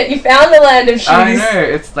found it. You found the land of shoes. I know.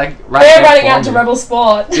 It's like right They're there running out to Rebel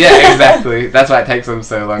Sport. Yeah, exactly. That's why it takes them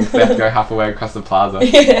so long. They have to go halfway across the plaza.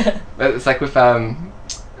 Yeah. But it's like with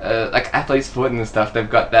like Athlete's Foot and stuff. They've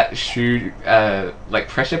got that shoe like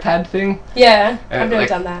pressure pad thing. Yeah, I've never like,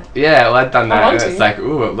 done that. Yeah, well, I've done that. Want and to. It's like,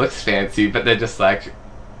 ooh, it looks fancy, but they're just like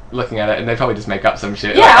looking at it, and they probably just make up some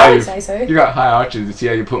shit. Yeah, like, I would say so. You got high arches. You see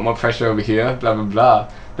how you put more pressure over here? Blah blah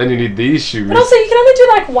blah. Then you need these shoes. But also, you can only do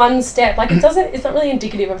like one step. Like it's not really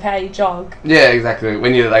indicative of how you jog. Yeah, exactly.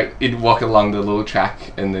 When you'd walk along the little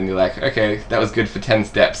track, and then you're like, okay, that was good for 10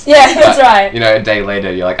 steps. Yeah, that's right. You know, a day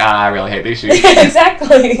later, you're like, I really hate these shoes. Yeah,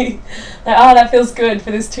 exactly. Like, oh, that feels good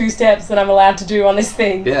for this 2 steps that I'm allowed to do on this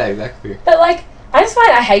thing. Yeah, exactly. But like, I just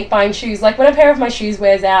find I hate buying shoes. Like when a pair of my shoes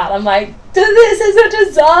wears out, I'm like, this is a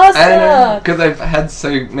disaster. I know, because I've had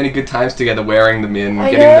so many good times together wearing them in,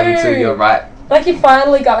 I getting know. them to your right. Like you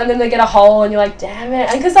finally got, and then they get a hole, and you're like, damn it.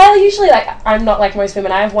 And because I usually I'm not like most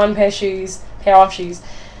women. I have one pair of shoes,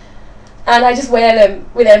 and I just wear them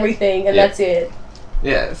with everything, and that's it.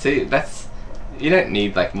 Yeah, see, you don't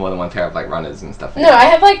need like more than one pair of like runners and stuff. No, I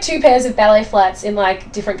have like 2 pairs of ballet flats in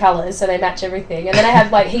like different colours, so they match everything, and then I have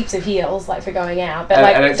like heaps of heels like for going out. But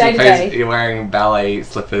like I don't day to suppose day, you're wearing ballet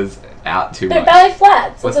slippers out too much. no, ballet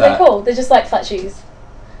flats. What's That's what that? they're called. They're just like flat shoes.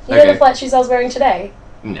 You know the flat shoes I was wearing today?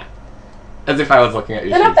 No. As if I was looking at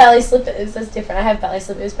your They're shoes. not ballet slippers. That's different. I have ballet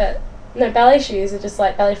slippers, but no, ballet shoes are just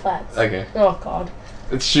like ballet flats. Okay. Oh god.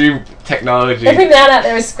 It's shoe technology. Every man out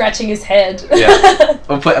there is scratching his head. Yeah.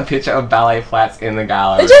 We'll put a picture of ballet flats in the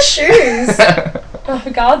gallery. They're just shoes. Oh, for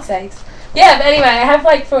God's sakes. Yeah, but anyway, I have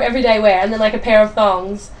like for everyday wear, and then like a pair of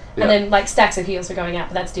thongs, and then like stacks of heels for going out,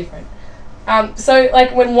 but that's different. So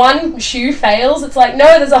like when one shoe fails, it's like,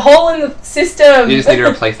 no, there's a hole in the system. You just need to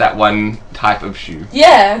replace that one type of shoe.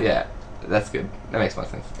 Yeah. Yeah, that's good. That makes more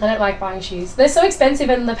sense. I don't like buying shoes. They're so expensive,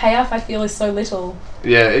 and the payoff I feel is so little.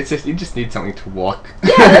 Yeah, it's just you just need something to walk.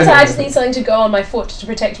 Yeah, that's why I just need something to go on my foot to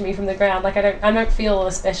protect me from the ground. Like I don't feel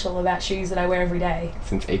as special about shoes that I wear every day.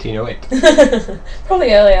 Since 1808.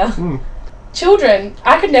 Probably earlier. Children,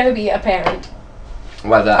 I could never be a parent.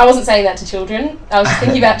 Why's that? I wasn't saying that to children. I was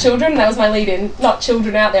thinking about children. That was my lead-in. Not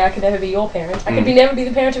children out there. I could never be your parent. I could never be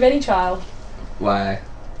the parent of any child. Why?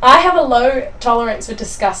 I have a low tolerance for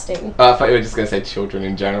disgusting. Oh, I thought you were just going to say children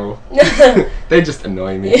in general. They just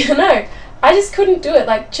annoy me. Yeah, no. I just couldn't do it.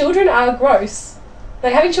 Like, children are gross.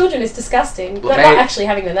 Like, having children is disgusting. Well, Not actually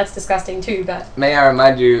having them, that's disgusting too, but... May I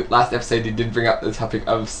remind you, last episode you did bring up the topic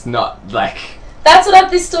of snot, like... That's what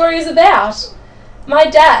this story is about. My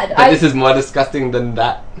dad... But this is more disgusting than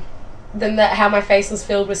that. Than that, how my face was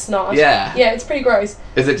filled with snot. Yeah. Yeah, it's pretty gross.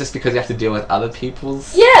 Is it just because you have to deal with other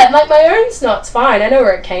people's? Yeah, like my own snot's fine. I know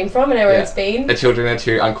where it came from. I know where it's been. The children are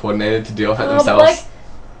too uncoordinated to deal with it But themselves.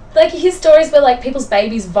 like you hear stories where like people's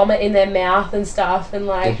babies vomit in their mouth and stuff, and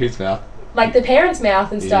like In whose mouth? like the parents'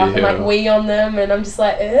 mouth and stuff, and like wee on them, and I'm just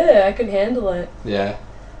like, ugh, I couldn't handle it. Yeah.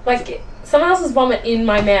 Like someone else's vomit in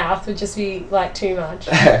my mouth would just be like too much.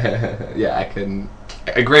 Yeah, I can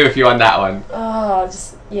agree with you on that one. Oh,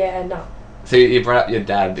 just no. So you brought up your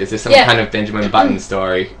dad. Is this some kind of Benjamin Button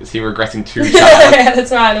story? Is he regressing too child? Yeah,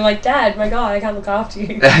 that's right. I'm like, Dad, my God, I can't look after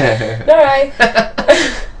you. No, right.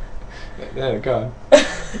 Yeah, go on.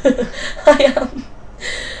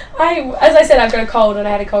 As I said, I've got a cold, and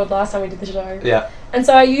I had a cold last time we did the show. Yeah. And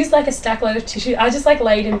so I used like a stack load of tissue. I just like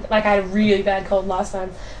laid in, like I had a really bad cold last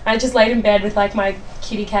time. I just laid in bed with like my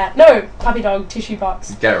puppy dog tissue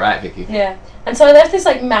box. Get it right, Vicki. Yeah. And so I left this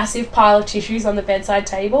like massive pile of tissues on the bedside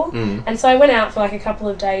table. And so I went out for like a couple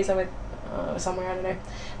of days. I went somewhere, I don't know.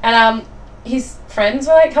 And his friends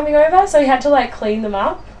were like coming over, so he had to like clean them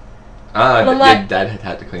up. Ah, your like, dad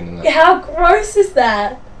had to clean them up. How gross is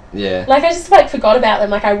that? Yeah. Like I just like forgot about them.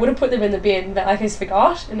 Like I would have put them in the bin, but like I just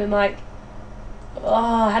forgot. And then like,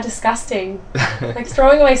 oh, how disgusting. Like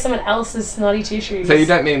throwing away someone else's snotty tissues. So you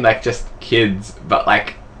don't mean like just kids, but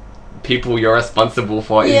like people you're responsible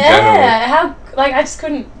for in general. Yeah, how, like I just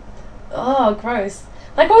couldn't, oh, gross.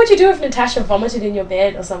 Like what would you do if Natasha vomited in your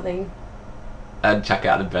bed or something? I'd chuck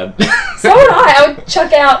out of bed. So would I. I would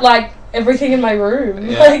chuck out, like, everything in my room.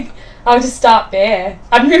 Yeah. Like, I would just start there.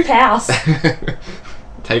 I'd move house.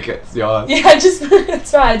 Take it, it's yours. Yeah,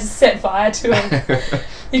 that's right, I just set fire to it.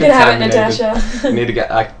 You can have it, Natasha. You need to get,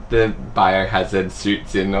 like, the biohazard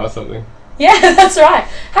suits in or something. Yeah, that's right.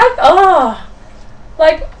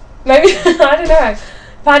 Like, maybe, I don't know.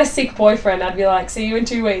 If I had a sick boyfriend, I'd be like, see you in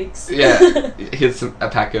 2 weeks. Yeah, here's a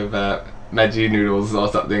pack of Maggi noodles or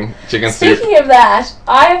something, chicken soup. Speaking of that,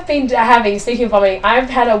 I've been having, speaking of vomiting, I've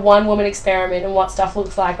had a one-woman experiment in what stuff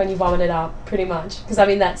looks like when you vomit it up, pretty much, because I've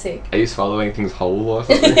been that sick. Are you swallowing things whole or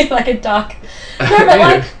something? Like a duck. No, but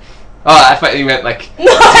like... Oh, I thought you meant like... No,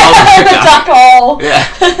 the duck hole. Yeah.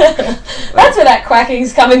 That's where that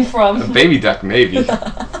quacking's coming from. A baby duck, maybe.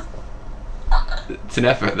 It's an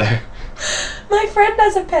effort, though. My friend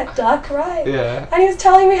has a pet duck, right? Yeah. And he was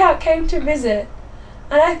telling me how it came to visit.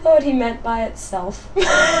 And I thought he meant by itself.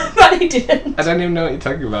 But he didn't. I don't even know what you're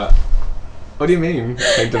talking about. What do you mean,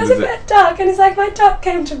 came to visit? There's a pet duck, and he's like, my duck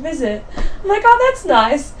came to visit. I'm like, oh, that's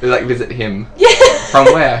nice. They like visit him? Yeah. From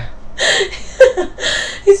where?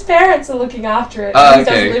 His parents are looking after it. Oh, he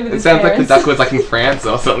doesn't live okay. with It his sounds parents. like the duck was like in France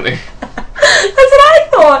or something. That's what I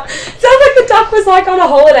thought. It sounds like the duck was like on a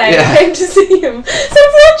holiday and came to see him. So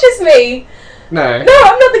it's not just me. No, I'm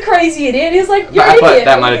not the crazy idiot. He was like, you're an idiot. I thought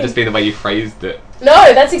that might have just been the way you phrased it.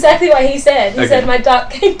 No, that's exactly what he said. He said, my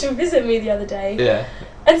duck came to visit me the other day. Yeah.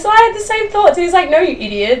 And so I had the same thoughts. He was like, no, you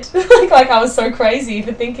idiot. like I was so crazy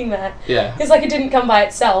for thinking that. Yeah. He was like, it didn't come by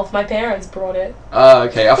itself. My parents brought it. Oh,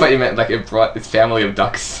 okay. I thought you meant like it brought its family of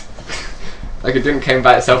ducks. Like it didn't came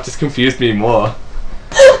by itself, just confused me more.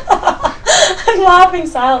 I'm laughing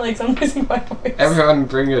silently because I'm losing my voice. Everyone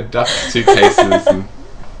bring your duck suitcases and...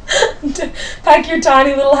 Pack your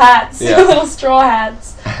tiny little hats. Yeah. Your little straw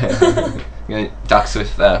hats. You know, ducks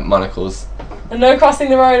with monocles. And no crossing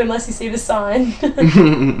the road unless you see the sign. So I'm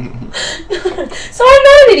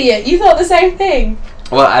not an idiot. You thought the same thing.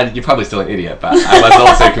 Well, you're probably still an idiot, but I was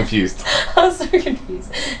also confused. I was so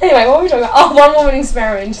confused. Anyway, what were we talking about? Oh, one woman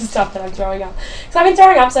experiment into stuff that I'm throwing up. Because I've been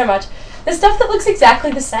throwing up so much. There's stuff that looks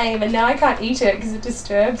exactly the same, and now I can't eat it because it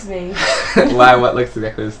disturbs me. Why? What looks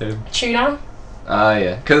exactly the same? Tuna. Oh,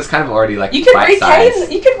 yeah. Because it's kind of already, like, you could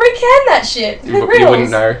bite-sized. You could recan that shit. You wouldn't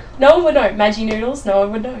know. No one would know. Maggi noodles, no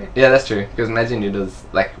one would know. Yeah, that's true. Because Maggi noodles,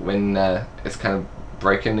 like, when it's kind of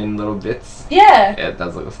broken in little bits. Yeah. Yeah, it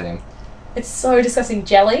does look the same. It's so disgusting.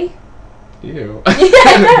 Jelly. Ew. Yeah,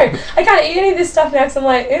 I know. I can't eat any of this stuff now because I'm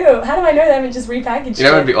like, ew, how do I know they haven't just repackaged it? You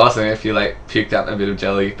know what would be awesome if you, like, puked out a bit of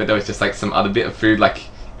jelly, but there was just, like, some other bit of food, like,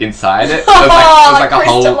 inside it. It was like a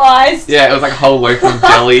whole... Yeah, it was like a whole loaf of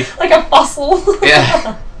jelly. Like a fossil.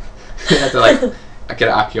 Yeah. You have to, like, get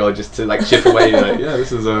an archaeologist to, like, chip away. You're like, yeah,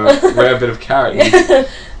 this is a rare bit of carrot. Yeah.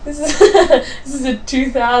 This is a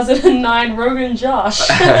 2009 Rogan Josh.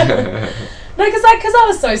 No, because I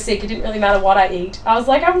was so sick, it didn't really matter what I eat. I was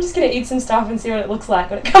like, I'm just going to eat some stuff and see what it looks like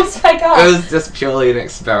when it comes back up. It was just purely an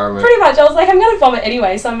experiment. Pretty much. I was like, I'm going to vomit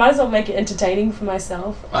anyway, so I might as well make it entertaining for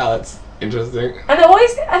myself. Wow, that's interesting. And I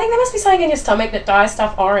think there must be something in your stomach that dyes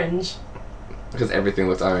stuff orange. Because everything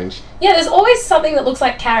looks orange. Yeah, there's always something that looks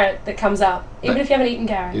like carrot that comes up, even if you haven't eaten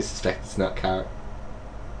carrot. You suspect it's not carrot.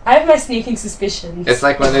 I have my sneaking suspicions. It's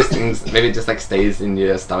like one of those things, maybe it just like stays in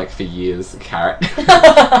your stomach for years, carrot.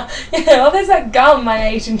 Yeah, well there's that gum I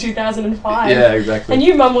ate in 2005. Yeah, exactly. And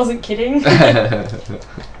you mum wasn't kidding.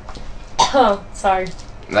 Oh, sorry.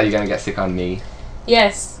 Now you're going to get sick on me.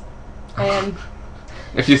 Yes, I am.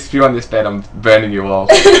 If you spew on this bed, I'm burning you all.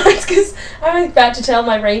 No, it's because I'm about to tell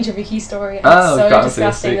my Range of Vicki story, and it's so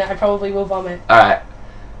disgusting that I probably will vomit. Alright.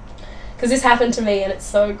 Because this happened to me, and it's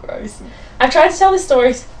so gross. I've tried to tell this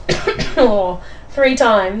story 3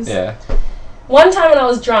 times. Yeah. One time when I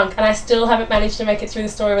was drunk, and I still haven't managed to make it through the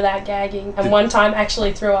story without gagging, and one time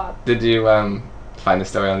actually threw up. Did you find the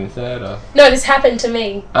story on the third, or? No, this happened to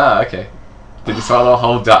me. Oh, okay. Did you swallow a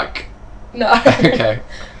whole duck? No. Okay.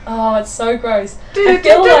 Oh, it's so gross. I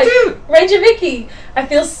feel like Range of Vicki. I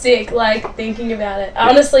feel sick, like, thinking about it. I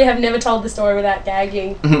honestly have never told the story without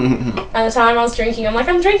gagging. At the time I was drinking, I'm like,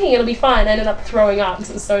 I'm drinking, it'll be fine. I ended up throwing up because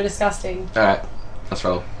it was so disgusting. Alright, let's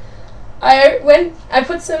roll. I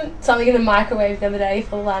put something in the microwave the other day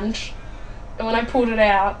for lunch, and when I pulled it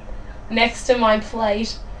out, next to my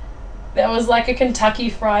plate, there was like a Kentucky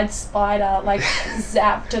Fried Spider, like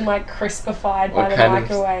zapped and like crispified by the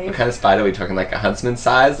microwave. What kind of spider are we talking? Like a huntsman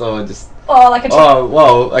size or just? Oh, like a. Oh,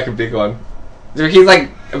 whoa! Like a big one. He's like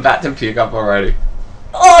about to puke up already.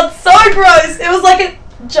 Oh, it's so gross! It was like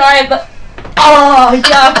a giant, but oh,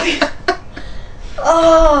 yuck!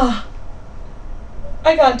 Oh,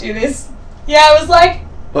 I can't do this. Yeah, it was like.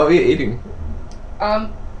 What were you eating?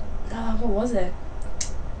 what was it?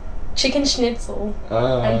 Chicken schnitzel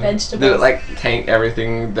and vegetables. Did it like taint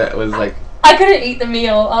everything that was like... I couldn't eat the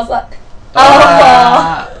meal. I was like,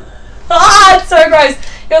 it's so gross.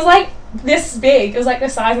 It was like this big. It was like the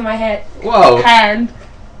size of my head. Whoa. Hand.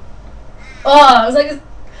 It was like this.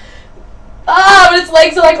 But its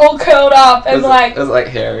legs are like all curled up and it was like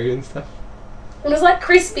hairy and stuff. It was like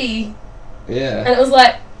crispy. Yeah. And it was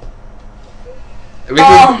like...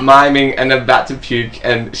 Vicki's miming and about to puke,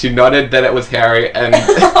 and she nodded that it was hairy and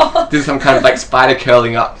did some kind of like spider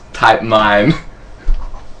curling up type mime.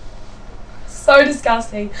 So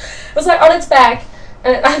disgusting. It was like on its back,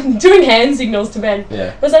 and I'm doing hand signals to Ben.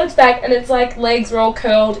 Yeah. It was on its back, and its like legs were all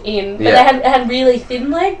curled in, but it had really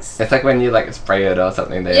thin legs. It's like when you like spray it or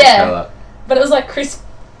something, they curl up. But it was like crispy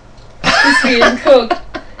and cooked.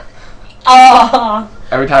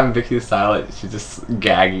 Every time Vicki's silent, she's just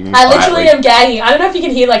gagging. I literally am gagging. I don't know if you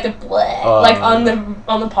can hear like the bleh, like on the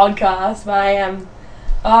podcast, but I am.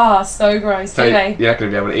 So gross. So anyway, you're not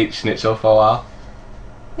going to be able to eat schnitzel for a while?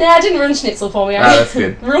 Nah, it didn't ruin schnitzel for me. That's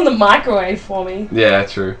good. Ruined the microwave for me. Yeah,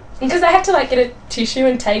 true. Because I had to like get a tissue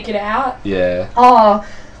and take it out. Yeah. It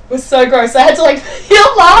was so gross. I had to like,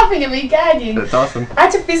 you're laughing at me gagging. That's awesome. I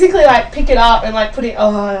had to physically like pick it up and like put it.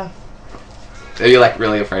 Are you like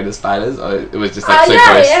really afraid of spiders, or it was just like so gross?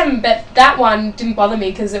 I am, but that one didn't bother me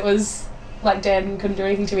because it was like dead and couldn't do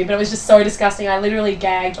anything to me. But it was just so disgusting. I literally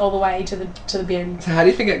gagged all the way to the bin. So how do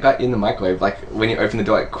you think it got in the microwave? Like when you opened the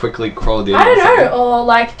door, it quickly crawled in. I don't know, or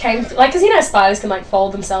like came like because spiders can like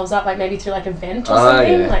fold themselves up, like maybe through like a vent or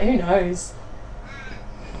something. Yeah. Like who knows?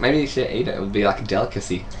 Maybe you should eat it. It would be like a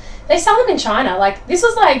delicacy. They sell them in China. Like this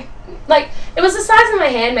was like it was the size of my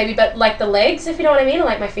hand maybe, but like the legs, if you know what I mean, or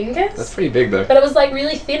like my fingers. That's pretty big though. But it was like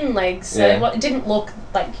really thin legs, so it didn't look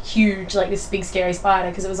like huge, like this big scary spider,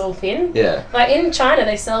 because it was all thin. Yeah. Like in China,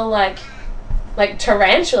 they sell like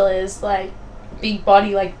tarantulas, like big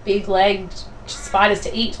body, like big legged spiders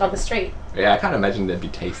to eat on the street. Yeah, I can't imagine they'd be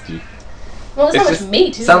tasty. Well, there's not much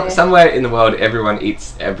meat, is there? Somewhere in the world, everyone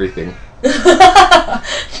eats everything. Don't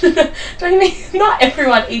you mean not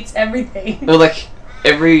everyone eats everything? Well, like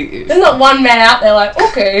there's not one man out there like,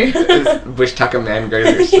 okay. Wish Tucker man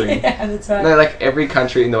goes thing. Yeah, that's right. No, like every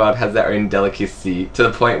country in the world has their own delicacy to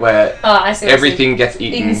the point where everything gets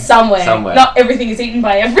eaten somewhere. Not everything is eaten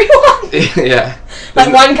by everyone. Yeah.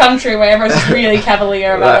 Like one country where everyone's just really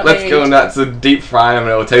cavalier about it. Let's go nuts and deep fry them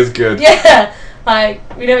and it'll taste good. Yeah.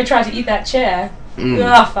 Like, we never tried to eat that chair.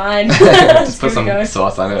 Fine. Just put some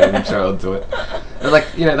sauce on it and I'm sure it'll do it. And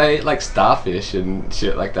like, they eat like starfish and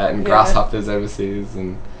shit like that and grasshoppers overseas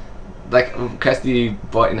and like Kirsty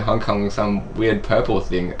bought in Hong Kong some weird purple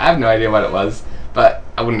thing. I have no idea what it was, but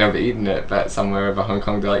I wouldn't have eaten it, but somewhere over Hong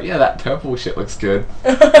Kong they're like, yeah, that purple shit looks good.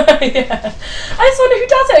 Yeah. I just wonder who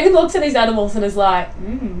does it. Who looks at these animals and is like,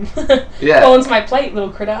 yeah. Fall into my plate,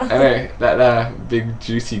 little critter. I know, that big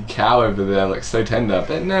juicy cow over there looks so tender,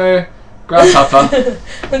 but no, grasshopper.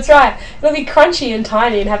 That's right. It'll be crunchy and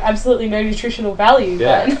tiny and have absolutely no nutritional value.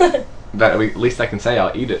 Yeah. But at least I can say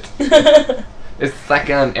I'll eat it. It's like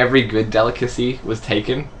every good delicacy was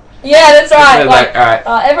taken. Yeah, that's right. Like alright.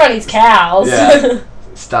 Everyone eats cows. Yeah.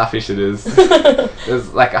 Starfish it is.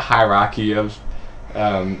 There's like a hierarchy of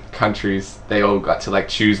countries. They all got to like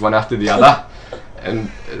choose one after the other. And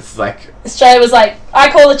it's like... Australia was like, I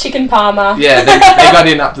call the chicken parma. Yeah, they got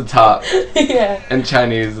in up the top. Yeah. And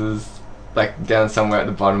Chinese is like down somewhere at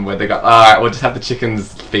the bottom where they got, alright, we'll just have the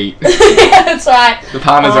chicken's feet. Yeah, that's right. The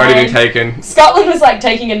parma's already been taken. Scotland was like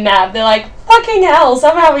taking a nap. They're like, fucking hell,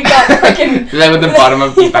 somehow we got freaking... They're with the bottom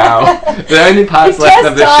of the bow. The only parts left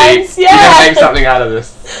of the sheep. Yeah. You can make something out of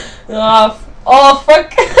this. Oh,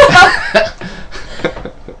 fuck.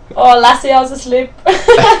 Oh, lassie, I was asleep.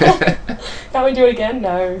 Can't we do it again?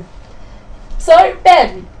 No. So,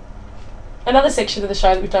 Ben, another section of the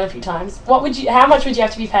show that we've done a few times. How much would you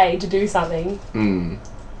have to be paid to do something?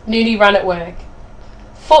 Nudie run at work.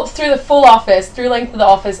 Through the full office, through length of the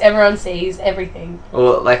office, everyone sees everything.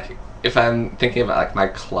 Well, like, if I'm thinking about like my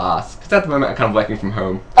class, because at the moment I'm kind of working from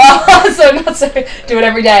home. Oh, so not so do it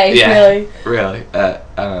every day, really.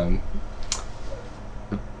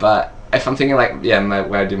 But if I'm thinking like,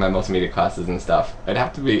 where I do my multimedia classes and stuff, it'd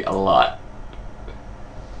have to be a lot.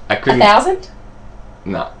 I couldn't. 1,000?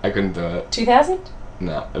 No, I couldn't do it. 2,000?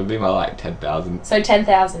 No, it would be more like 10,000. So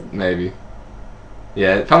 10,000? Maybe.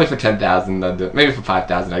 Yeah, probably for 10,000 I'd do it. Maybe for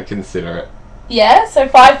 5,000 I'd consider it. Yeah, so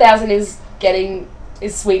 5,000 is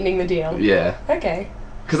sweetening the deal. Yeah. Okay.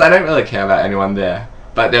 Because I don't really care about anyone there.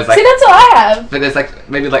 But there's like... See, that's what I have. But there's like,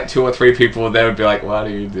 maybe like 2 or 3 people there would be like, what are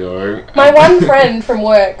you doing? My one friend from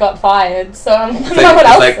work got fired, so I'm it's like, what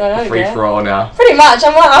else? Like free for all now. Pretty much.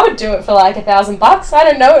 I'm like, I would do it for like $1,000. I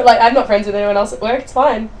don't know. Like, I'm not friends with anyone else at work. It's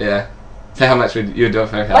fine. Yeah. So how much would you do it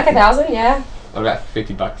for? Like $1,000, yeah. What about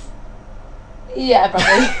 $50? Yeah,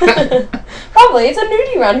 probably. Probably. It's a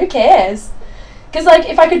nudie run. Who cares? Because, like,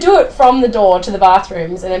 if I could do it from the door to the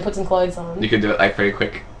bathrooms and then put some clothes on... You could do it, like, pretty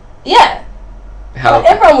quick? Yeah. Like,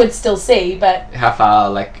 everyone would still see, but... How far,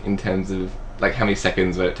 like, in terms of... Like, how many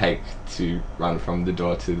seconds would it take to run from the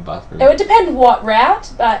door to the bathroom? It would depend what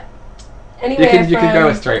route, but... Anywhere you can go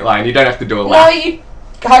a straight line. You don't have to do a lap. No, you...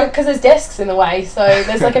 Because there's desks in the way, so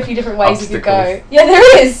there's, like, a few different ways you could go. Yeah,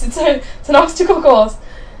 there is. It's an obstacle course.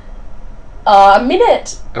 A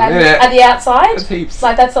minute. At the outside. That's heaps.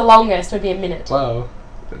 Like, that's the longest, would be a minute. Wow.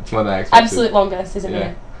 That's more than I expected. Absolute longest is a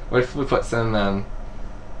minute. What if we put some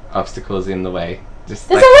obstacles in the way? Just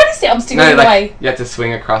there's already still obstacles in the way. You have to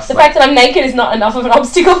swing across. The fact that I'm naked is not enough of an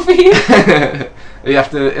obstacle for you. You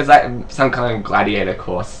have to, it's like some kind of gladiator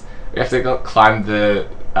course. You have to go climb the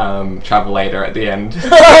travelator at the end.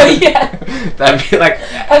 Oh, yeah. That'd be like...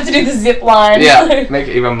 I have to do the zip line. Yeah, make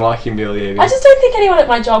it even more humiliating. I just don't think anyone at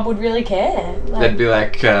my job would really care. They'd be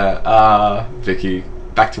like, Vicki,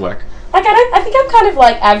 back to work. Like, I think I'm kind of,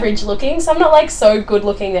 like, average looking, so I'm not, like, so good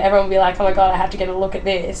looking that everyone will be like, oh my god, I have to get a look at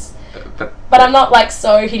this. But I'm not, like,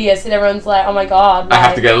 so hideous that everyone's like, oh my god. Like, I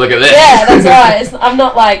have to get a look at this. Yeah, that's right. I'm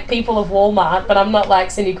not, like, people of Walmart, but I'm not, like,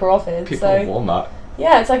 Cindy Crawford. People of Walmart?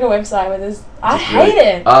 Yeah, it's like a website where there's... I hate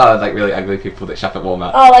it. Oh, like really ugly people that shop at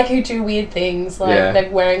Walmart. Oh, like who do weird things. Like they're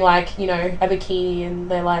wearing like, you know, a bikini and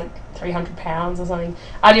they're like 300 pounds or something.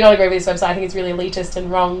 I do not agree with this website. I think it's really elitist and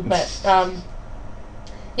wrong. But,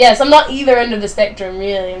 yes, I'm not either end of the spectrum,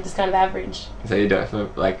 really. I'm just kind of average. So you do it for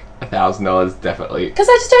like $1,000, definitely. Because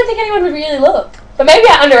I just don't think anyone would really look. But maybe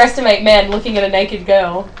I underestimate men looking at a naked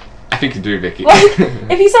girl. I think you do, Vicki. Like,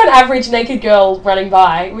 if you saw an average naked girl running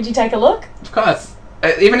by, would you take a look? Of course.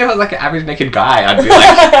 Even if it was like an average naked guy, I'd be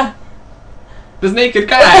like, this naked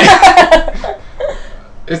guy.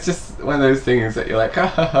 It's just one of those things that you're like, ha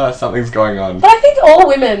ha ha, something's going on. But I think all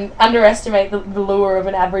women underestimate the lure of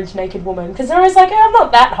an average naked woman. Because they're always like, oh, I'm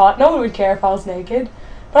not that hot. No one would care if I was naked.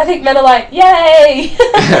 But I think men are like, yay!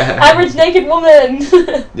 Average naked woman!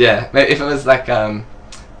 Yeah, maybe if it was like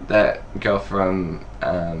that girl from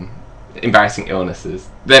Embarrassing Illnesses,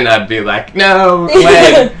 then I'd be like, no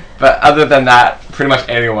way! But other than that, pretty much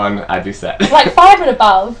anyone, I'd be set. Like 5 and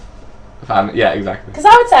above. 5, yeah, exactly. Because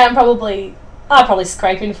I would say I'm probably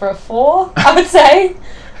scraping for a 4, I would say.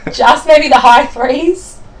 Just maybe the high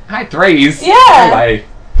 3s. High 3s? Yeah. No way.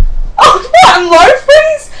 Oh, no, I'm low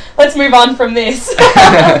 3s? Let's move on from this.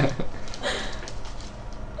 I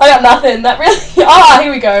got nothing. That really...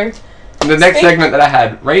 here we go. The next segment that I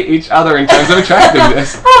had, rate each other in terms of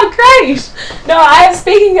attractiveness. Oh, great! No,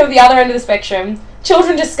 speaking of the other end of the spectrum,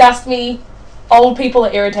 children disgust me. Old people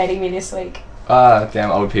are irritating me this week. Ah,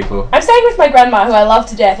 damn old people. I'm staying with my grandma, who I love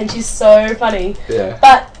to death, and she's so funny. Yeah.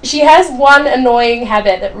 But she has one annoying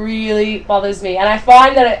habit that really bothers me, and I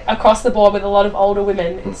find that across the board with a lot of older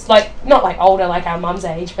women, it's like, not like older like our mum's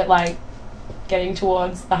age, but like getting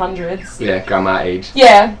towards the hundreds. Yeah, grandma age.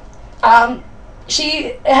 Yeah.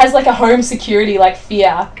 She has like a home security like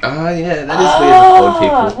fear. Oh yeah, that is weird with old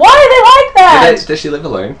people. Why are they like that? Does she live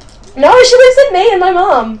alone? No, she lives with me and my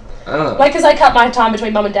mum. Oh. Like, because I cut my time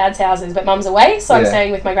between mum and dad's houses, but mum's away, so I'm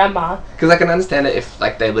staying with my grandma. Because I can understand it if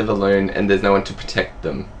like they live alone and there's no one to protect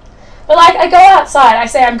them. But like, I go outside, I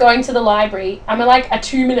say I'm going to the library. I'm like a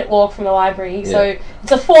 2-minute walk from the library, so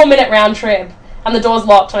it's a 4-minute round trip. And the door's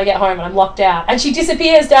locked when I get home and I'm locked out. And she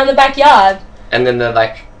disappears down the backyard. And then they're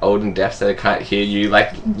like old and deaf so they can't hear you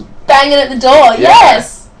like... banging at the door,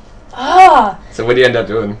 yes! So what do you end up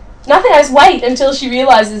doing? Nothing, I just wait until she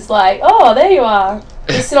realises like, oh, there you are.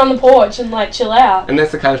 Just sit on the porch and like chill out. And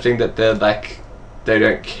that's the kind of thing that they're like, they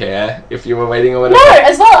don't care if you were waiting or whatever. No,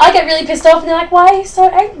 as well, I get really pissed off and they're like, why are you so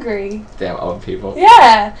angry? Damn old people.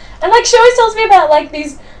 Yeah. And like she always tells me about like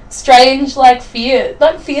these strange like fears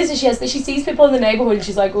that she has, but she sees people in the neighbourhood and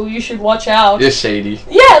she's like, oh, you should watch out. You're shady.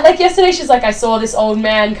 Yeah, like yesterday she's like, I saw this old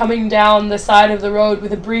man coming down the side of the road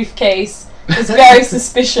with a briefcase. It was very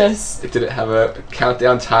suspicious. Did it have a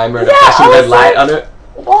countdown timer and a flashing red light on it?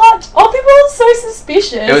 What? Oh, people are so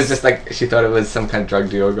suspicious. It was just like, she thought it was some kind of drug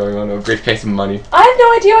deal going on, or a briefcase of money. I have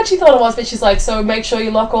no idea what she thought it was, but she's like, so make sure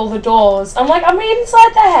you lock all the doors. I'm like, I'm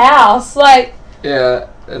inside the house. Like... Yeah,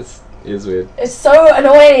 it is weird. It's so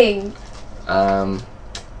annoying. I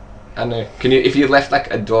don't know. Can you, if you left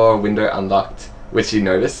like a door or window unlocked, Which you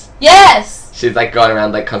notice? Yes! She's like going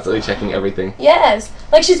around like constantly checking everything. Yes.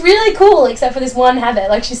 Like she's really cool except for this one habit.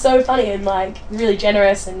 Like she's so funny and like really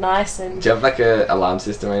generous and nice and... Do you have like a alarm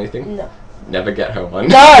system or anything? No. Never get her one.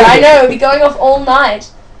 No, I know. It'd be going off all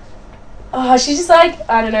night. Oh, she's just like,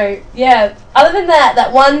 I don't know. Yeah. Other than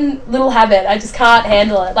that one little habit, I just can't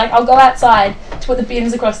handle it. Like I'll go outside to put the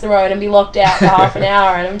bins across the road and be locked out for half an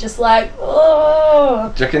hour and I'm just like,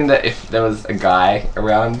 oh. Do you reckon that if there was a guy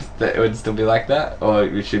around that it would still be like that? Or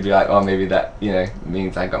you should be like, oh, maybe that, you know,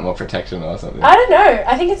 means I got more protection or something? I don't know.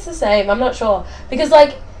 I think it's the same. I'm not sure. Because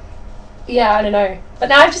like, yeah, I don't know. But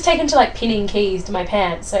now I've just taken to like pinning keys to my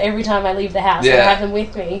pants. So every time I leave the house, I have them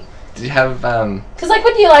with me. Did you have Because like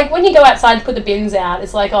when you go outside to put the bins out,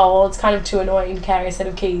 it's like, oh well, it's kind of too annoying to carry a set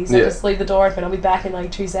of keys. So just leave the door open. I'll be back in like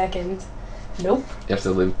 2 seconds. Nope. You have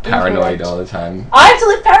to live paranoid all the time. I have to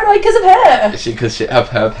live paranoid because of her. Because of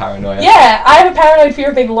her paranoia. Yeah, I have a paranoid fear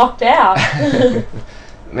of being locked out.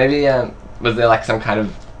 Maybe was there like some kind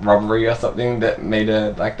of robbery or something that made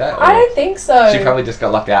her like that? Or I don't think so. She probably just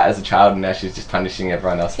got locked out as a child and now she's just punishing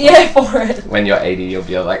everyone else. For it. When you're 80, you'll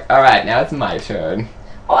be like, alright, now it's my turn.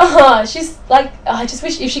 Oh, she's like, I just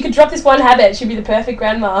wish if she could drop this one habit, she'd be the perfect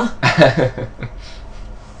grandma.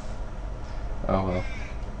 Oh well.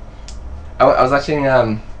 I was watching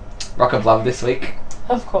Rock of Love this week.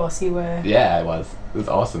 Of course you were. Yeah, I was. It was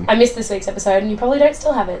awesome. I missed this week's episode and you probably don't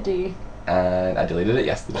still have it, do you? And I deleted it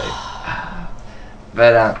yesterday.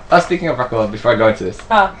 But speaking of Rock of Love, before I go into this,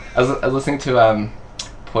 I was listening to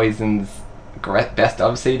Poison's Best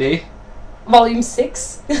Of CD. Volume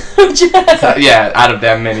 6? So, yeah, out of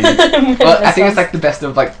their many. Well, I think it's like the best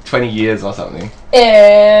of like 20 years or something.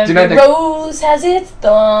 Every rose has its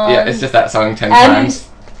thorn. Yeah, it's just that song 10 times.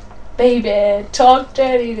 Baby, talk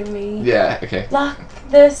dirty to me. Yeah, okay. Lock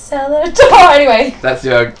the cellar door. Anyway. That's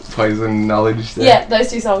your Poison knowledge there. Yeah, those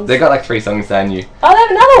 2 songs. They got like 3 songs there new. Oh, they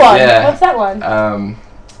have another one? Yeah. What's that one?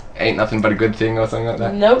 Ain't Nothing But a Good Thing or something like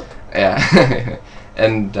that. Nope. Yeah.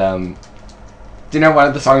 And, do you know one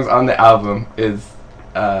of the songs on the album is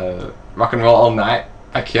Rock and Roll All Night,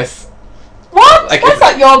 A Kiss? What? Like, that's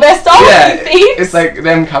not your best song, Thieves. It's like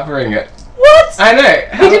them covering it. What? I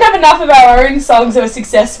know. We didn't have enough of our own songs that were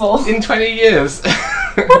successful. In 20 years.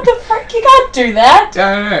 What the frick? You can't do that.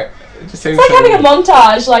 I don't know. It just seems it's like so having weird. a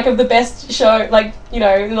montage, like, of the best show, like, you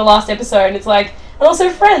know, in the last episode, and it's like, and also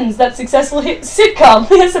Friends, that successful hit sitcom.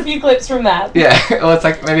 There's a few clips from that. Yeah, well, it's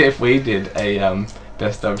like maybe if we did a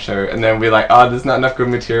best of show, and then we're like, oh, there's not enough good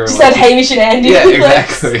material. Just had Hamish and Andy. Yeah,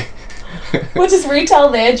 exactly. We'll just retell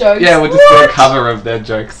their jokes. Yeah, we'll just do a cover of their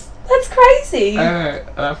jokes. That's crazy. I know,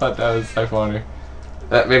 I thought that was so funny.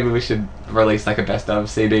 That maybe we should release like a best of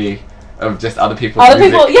CD of just other people's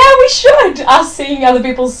music. Yeah, we should. Us singing other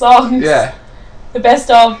people's songs. Yeah. The best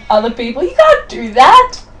of other people. You can't do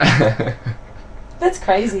that. That's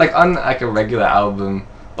crazy. Like on like a regular album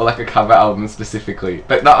or like a cover album specifically,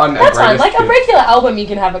 but not on. That's fine. Like a regular album, you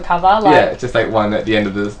can have a cover. Like, yeah, just like one at the end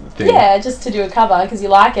of the thing. Yeah, just to do a cover because you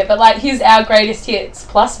like it. But like, here's our greatest hits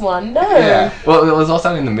plus one. No. Yeah. Well, it was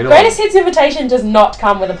also in the middle. Greatest hits invitation does not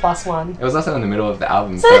come with a plus one. It was also in the middle of the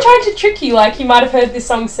album. So they're trying to trick you. Like you might have heard this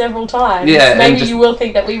song several times. Yeah. Maybe you will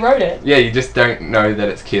think that we wrote it. Yeah, you just don't know that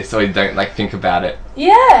it's Kiss, or you don't like think about it.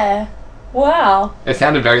 Yeah. Wow. It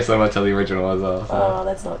sounded very similar to the original as well. So. Oh,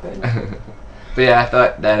 that's not good. But yeah, I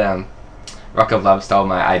thought that Rock of Love stole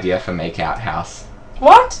my idea for Makeout House.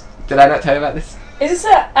 What? Did I not tell you about this? Is this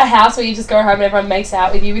a house where you just go home and everyone makes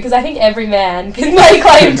out with you? Because I think every man can lay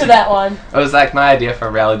claim to that one. It was like my idea for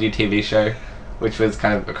a reality TV show, which was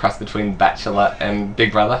kind of a cross between Bachelor and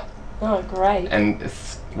Big Brother. Oh, great. And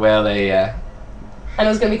it's where they... and it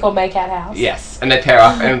was going to be called Makeout House. Yes, and they pair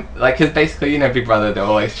up, and like, because basically, you know, Big Brother, they're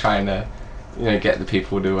always trying to, you know, get the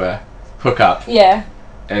people to hook up. Yeah.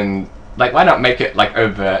 And like, why not make it like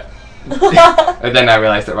overt? And then I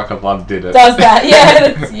realised that Rock of Love did it. Does that?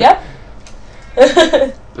 Yeah. Yep.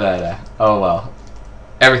 But oh well,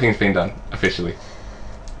 everything's been done officially.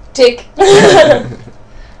 Tick.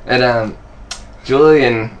 And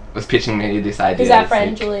Julian was pitching me this idea. Who's our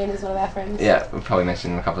friend? Julian is one of our friends. Yeah, we've probably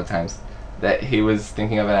mentioned him a couple of times. That he was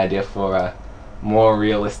thinking of an idea for more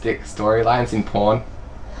realistic storylines in porn.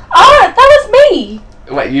 Ah, that was me!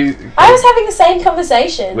 What, you... I was having the same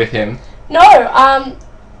conversation. With him? No, I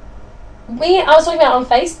was talking about it on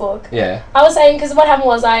Facebook. Yeah. I was saying, because what happened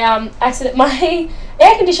was my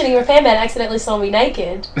air conditioning repairman accidentally saw me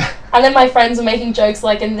naked. And then my friends were making jokes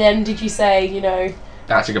like, and then did you say, you know...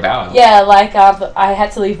 That's a yeah, like, I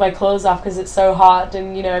had to leave my clothes off because it's so hot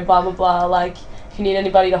and, you know, blah, blah, blah, like... if you need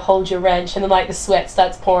anybody to hold your wrench, and then like the sweat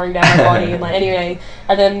starts pouring down my body, and like anyway,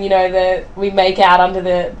 and then you know we make out under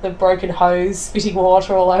the broken hose, spitting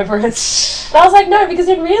water all over it. And I was like, no, because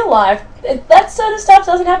in real life that sort of stuff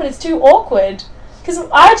doesn't happen. It's too awkward. Because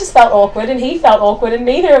I just felt awkward and he felt awkward, and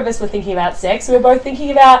neither of us were thinking about sex. We were both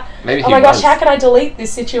thinking about, oh my gosh, how can I delete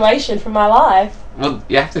this situation from my life? Well,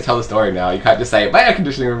 you have to tell the story now. You can't just say, my air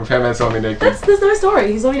conditioning repairman saw me naked. There's no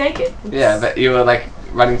story. He saw me naked. Yeah, but you were like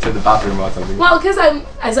running to the bathroom or something. Well, because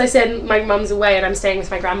as I said, my mum's away and I'm staying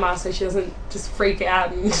with my grandma, so she doesn't just freak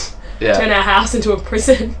out and turn our house into a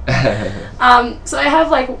prison. So I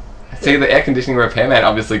have like... See, the air conditioning repairman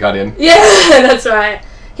obviously got in. Yeah, that's right.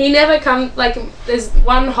 He never comes, like, there's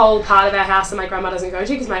one whole part of our house that my grandma doesn't go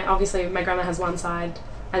to, because obviously my grandma has one side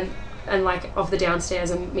and like of the downstairs,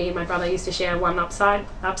 and me and my brother used to share one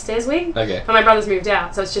upstairs wing. Okay. But my brother's moved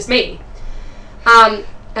out, so it's just me.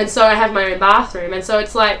 And so I have my own bathroom, and so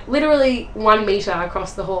it's like literally 1 metre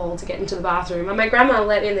across the hall to get into the bathroom. And my grandma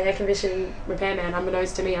let in the air conditioning repairman,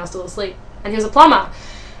 unbeknownst to me, I was still asleep, and he was a plumber.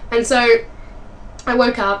 And so I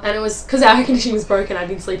woke up, and it was because our air conditioning was broken. I'd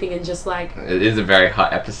been sleeping in just like... It is a very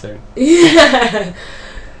hot episode. Yeah.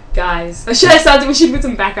 Guys, we should put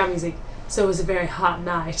some background music. So it was a very hot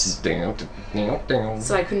night. So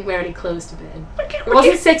I couldn't wear any clothes to bed. It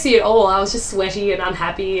wasn't sexy at all. I was just sweaty and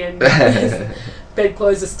unhappy, and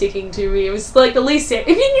bedclothes are sticking to me. It was like the least... If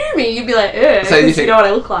you knew me, you'd be like, ugh, so you know what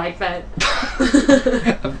I look like, but...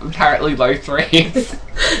 Apparently low threes.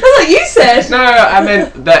 That's what you said. No, I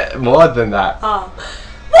meant that more than that. Oh.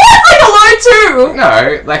 What? Like a low two?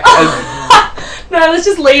 No, like... No, let's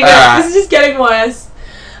just leave it. This is just getting worse.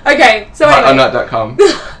 Okay, so anyway. Hotonut.com.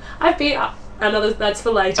 I've been... that's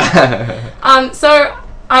for later. So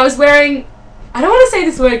I was wearing... I don't want to say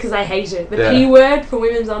this word because I hate it. The P word for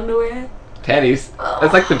women's underwear. Panties.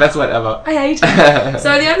 That's like the best word ever. I hate it.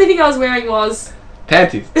 So the only thing I was wearing was...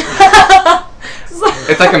 Panties.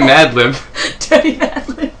 It's like a Mad Lib. Dirty Mad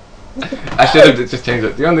Lib. I should have just changed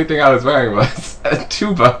it. The only thing I was wearing was a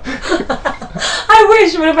tuba. I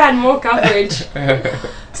wish it would have had more coverage.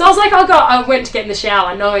 So I was like, I went to get in the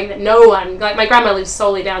shower knowing that no one, like my grandma lives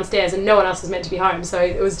solely downstairs and no one else was meant to be home, so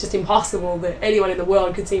it was just impossible that anyone in the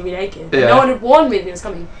world could see me naked. Yeah. No one had warned me that it was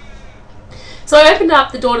coming. So I opened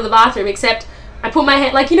up the door to the bathroom, except I put my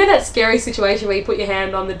hand, like, you know that scary situation where you put your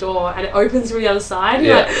hand on the door and it opens from the other side?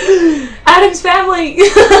 You're like, Adam's family!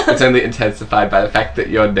 It's only intensified by the fact that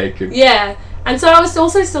you're naked. Yeah. And so I was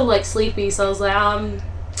also still, like, sleepy, so I was like,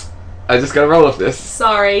 I just gotta roll with this.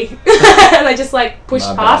 Sorry. And I just, like, pushed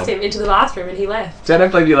past him into the bathroom and he left. So I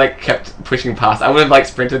don't believe you, like, kept pushing past. I would have, like,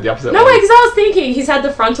 sprinted the opposite way. No way, because I was thinking he's had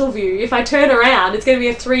the frontal view. If I turn around, it's gonna be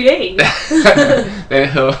a 3D. Then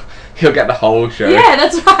he'll get the whole show. Yeah,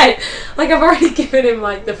 that's right. Like, I've already given him,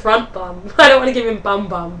 like, the front bum. I don't want to give him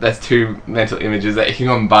bum. That's two mental images that he can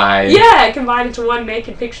combine. Yeah, combined into one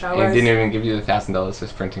naked picture. And didn't even give you the $1,000 for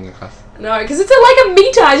sprinting across. No, because it's like a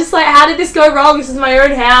meter. I just like, how did this go wrong? This is my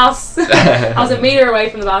own house. I was a meter away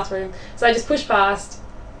from the bathroom. So I just pushed past,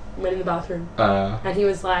 went in the bathroom. And he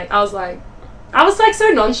was like, I was like so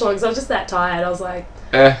nonchalant because I was just that tired. I was like,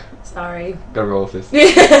 sorry. Gotta roll with this.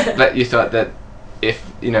 Yeah. But you thought that if,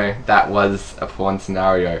 you know, that was a porn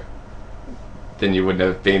scenario, then you wouldn't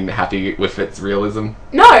have been happy with its realism?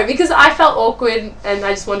 No, because I felt awkward and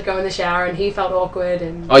I just wanted to go in the shower and he felt awkward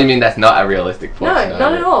and... Oh, you mean that's not a realistic porn scenario? No,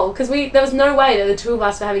 not at all. Because there was no way that the two of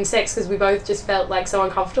us were having sex because we both just felt like so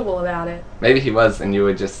uncomfortable about it. Maybe he was and you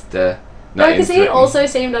were just not No, because he also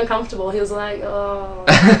seemed uncomfortable. He was like, oh,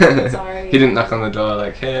 sorry. He didn't knock on the door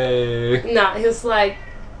like, hey. No, he was like...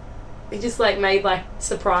 He just like made like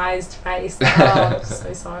surprised face. Like, oh, I'm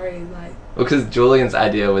so sorry. Like... Well, because Julian's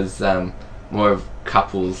idea was... more of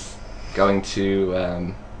couples going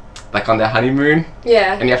to like on their honeymoon.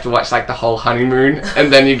 Yeah. And you have to watch like the whole honeymoon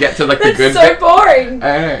and then you get to like the good That's so bit. boring.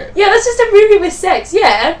 I know. Yeah, that's just a movie with sex.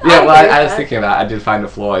 Yeah. Yeah, well I was thinking that. I did find the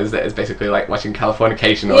flaw is that it's basically like watching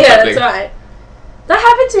Californication or something. Yeah, that's right. That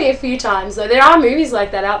happened to me a few times though. There are movies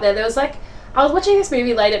like that out there. There was like, I was watching this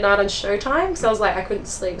movie late at night on Showtime, so I was like, I couldn't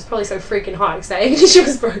sleep. It was probably so freaking hot because the air conditioner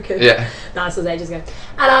was broken. Yeah. No, this was ages ago.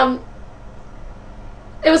 And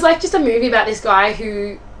it was like just a movie about this guy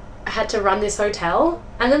who had to run this hotel,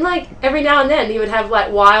 and then like every now and then he would have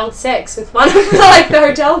like wild sex with one of like the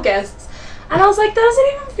hotel guests, and I was like, that doesn't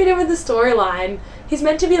even fit in with the storyline. He's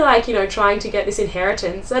meant to be like, you know, trying to get this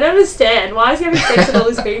inheritance. I don't understand. Why is he having sex with all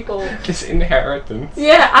these people? This inheritance.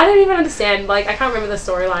 Yeah, I don't even understand. Like, I can't remember the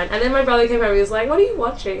storyline. And then my brother came home and he was like, what are you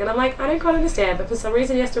watching? And I'm like, I don't quite understand, but for some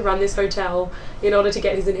reason he has to run this hotel in order to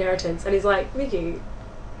get his inheritance. And he's like, Vicki,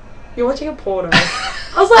 you're watching a porno.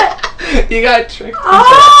 I was like... You got tricked.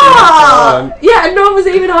 Ah! Yeah, and no one was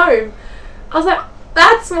even home. I was like,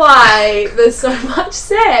 that's why there's so much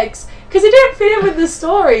sex. Because it didn't fit in with the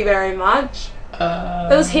story very much.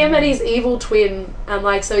 It was him and his evil twin, and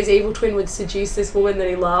like, so his evil twin would seduce this woman that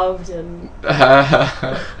he loved, and...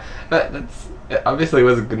 It obviously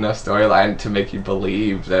was a good enough storyline to make you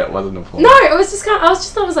believe that it wasn't a porn. No, it was just I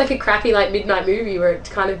just thought it was like a crappy like midnight movie where it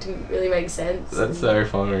kind of didn't really make sense. That's so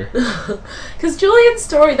funny. Because Julian's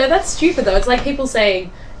story, though, that's stupid though. It's like people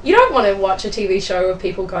saying, you don't want to watch a TV show of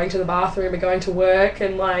people going to the bathroom and going to work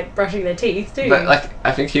and like brushing their teeth, do you? But like,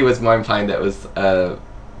 I think he was more implying that it was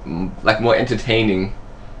like more entertaining.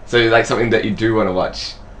 So like something that you do want to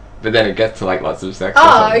watch. But then it gets to like lots of sex.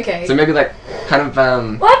 Oh, okay. So maybe like kind of Well,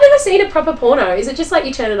 I've never seen a proper porno. Is it just like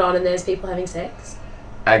you turn it on and there's people having sex?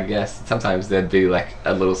 I guess sometimes there'd be like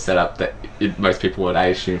a little setup that most people would, I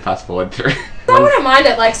assume, fast forward through. I wouldn't mind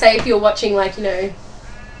it. Like, say if you're watching like, you know,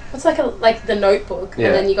 what's like The Notebook, and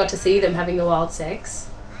then you got to see them having the wild sex.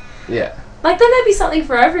 Yeah. Like, then there'd be something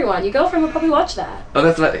for everyone. Your girlfriend would probably watch that. Well,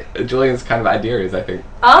 that's what Julian's kind of idea is, I think.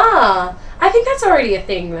 Ah, I think that's already a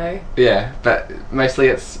thing, though. Yeah, but mostly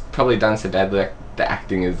it's probably done so badly, like, the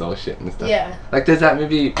acting is all shit and stuff. Yeah. Like, there's that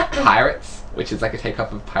movie Pirates, which is like a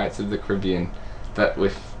take-up of Pirates of the Caribbean, but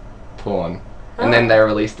with porn. And then they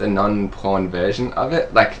released a non-porn version of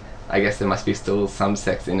it. Like, I guess there must be still some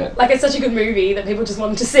sex in it. Like, it's such a good movie that people just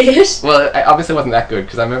wanted to see it. Well, it obviously wasn't that good,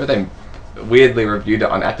 because I remember they weirdly reviewed it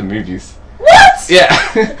on At the Movies. What? Yeah.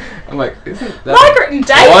 I'm like, isn't that Margaret and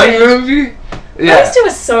David? one movie? Yeah. Those two are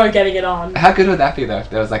so getting it on. How good would that be, though, if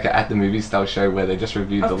there was like an At the Movies style show where they just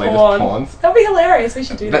reviewed the latest porns? That'd be hilarious, we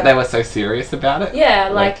should do that. But they were so serious about it? Yeah,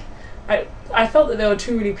 like I felt that there were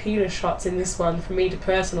too many penis shots in this one for me to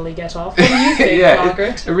personally get off. What do you think,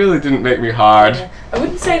 Margaret? It really didn't make me hard. Yeah. I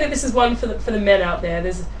wouldn't say that this is one for the men out there.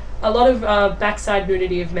 There's a lot of backside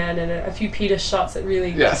nudity of men and a few penis shots that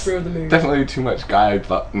really just ruin the movie. Definitely too much guy,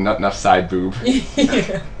 but not enough side boob.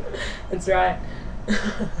 Yeah, that's right.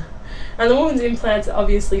 And the woman's implants are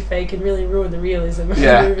obviously fake and really ruin the realism of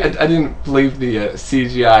the movie. I didn't believe the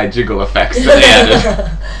CGI jiggle effects that they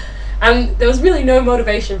added. And there was really no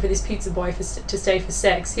motivation for this pizza boy to stay for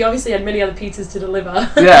sex. He obviously had many other pizzas to deliver.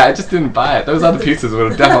 Yeah, I just didn't buy it. Those other pizzas would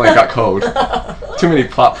have definitely got cold. Too many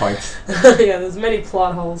plot points. Yeah, there's many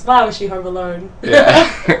plot holes. Why was she home alone?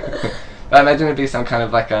 Yeah. I imagine it'd be some kind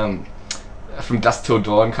of like From Dusk Till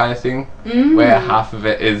Dawn kind of thing, where half of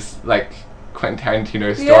it is like Quentin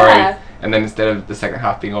Tarantino's story, and then instead of the second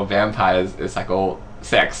half being all vampires, it's like all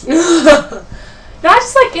sex. No, I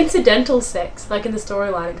just like incidental sex, like in the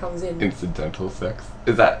storyline it comes in. Incidental sex?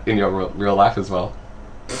 Is that in your real life as well?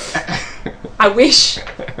 I wish.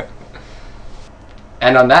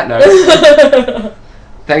 And on that note,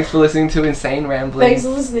 thanks for listening to Insane Ramblings. Thanks for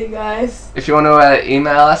listening, guys. If you want to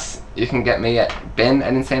email us, you can get me at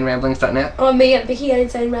ben@insaneramblings.net. Or me at Vicki at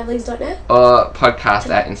insaneramblings.net. Or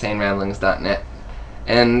podcast@insaneramblings.net.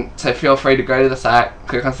 And so feel free to go to the site,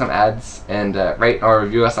 click on some ads, and rate or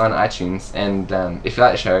review us on iTunes. And if you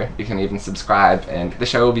like the show, you can even subscribe, and the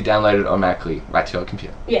show will be downloaded automatically right to your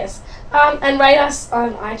computer. Yes. And rate us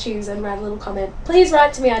on iTunes and write a little comment. Please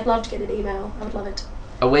write to me. I'd love to get an email. I would love it.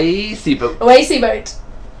 Away, Seaboat. Away, Seaboat.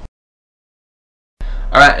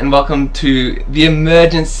 Alright, and welcome to the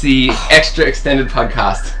emergency extra extended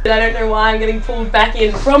podcast. I don't know why I'm getting pulled back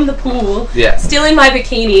in from the pool. Yeah. Still in my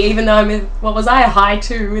bikini, even though I'm in, what was I, a high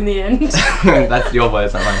 2 in the end? That's your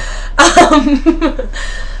words, not mine.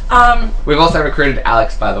 We've also recruited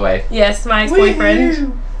Alex, by the way. Yes, my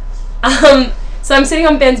ex-boyfriend. So I'm sitting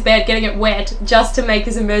on Ben's bed getting it wet just to make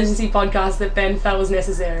this emergency podcast that Ben felt was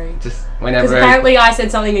necessary. Just whenever... Because apparently I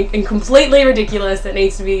said something completely ridiculous that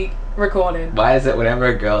needs to be recorded. Why is it whenever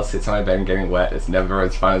a girl sits on my bed and getting wet, it's never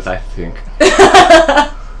as fun as I think?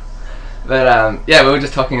 But yeah, we were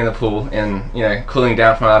just talking in the pool and, you know, cooling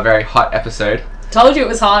down from our very hot episode. Told you it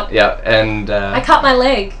was hot. Yeah, and I cut my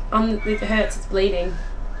leg. It hurts, it's bleeding.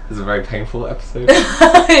 It was a very painful episode.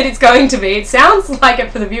 It's going to be. It sounds like it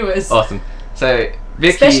for the viewers. Awesome. So,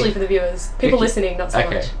 Vicki... Especially for the viewers. People listening, not so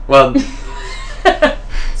much. Okay, well...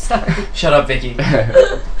 Sorry. Shut up, Vicki.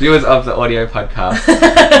 Viewers of the audio podcast.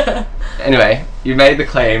 Anyway, you made the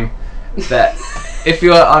claim that if you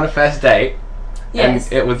were on a first date and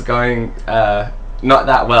it was going not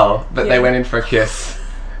that well, but they went in for a kiss,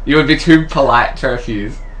 you would be too polite to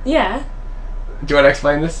refuse. Yeah. Do you want to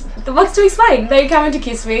explain this? What's to explain? They come in to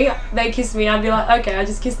kiss me, they kiss me, I'd be like, okay, I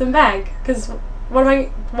just kiss them back. Because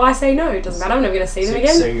why say no? It doesn't matter, I'm never going to see them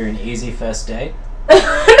again. So you're an easy first date? No,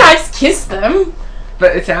 I just kiss them.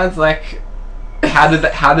 But it sounds like, how did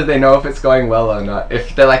they know if it's going well or not?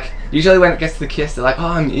 If they're like, usually when it gets to the kiss, they're like, oh,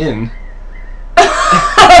 I'm in.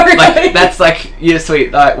 Really? Like, that's like, yeah,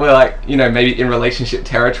 sweet, like, we're like, you know, maybe in relationship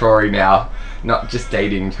territory now. not just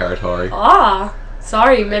dating territory. Ah,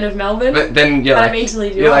 sorry, men of Melbourne. But then you're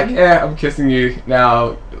like, yeah, I'm kissing you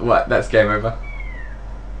now. What? That's game over.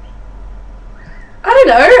 I don't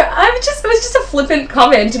know. It was just a flippant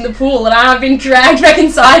comment in the pool, and I've been dragged back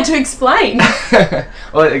inside to explain.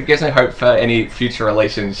 Well, it gives me hope for any future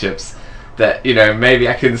relationships. That, you know, maybe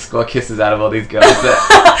I can score kisses out of all these girls. But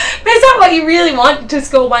is that what you really want, to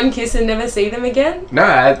score one kiss and never see them again? No,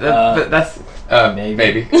 that's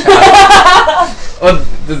maybe. Or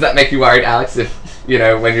does that make you worried, Alex? If, you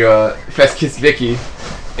know, when you first kissed Vicki,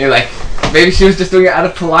 you're like, maybe she was just doing it out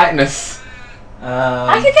of politeness.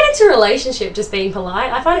 I could get into a relationship just being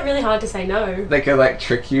polite. I find it really hard to say no. They could like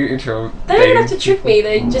trick you into. They don't even have to trick me.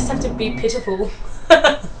 They just have to be pitiful.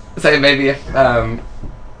 So maybe if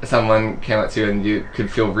someone came up to you and you could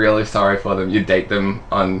feel really sorry for them, you'd date them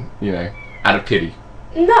on, you know, out of pity.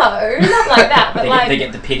 No, not like that. But they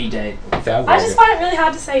get the pity date. I just find it really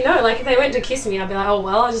hard to say no. Like if they went to kiss me, I'd be like, oh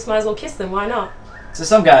well, I just might as well kiss them. Why not? So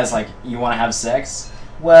some guys like, you want to have sex?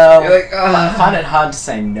 Well, you're like, I find it hard to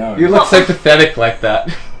say no. You look so pathetic like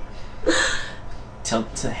that.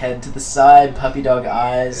 Tilt to head to the side, puppy dog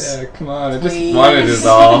eyes. Yeah, come on, I just wanted it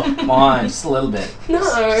all. Come on, just a little bit. No.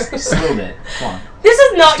 Just a little bit. Come on. This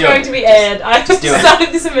is not going to be aired. I just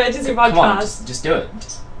started this emergency podcast. Come on, just do it.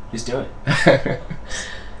 Just do it.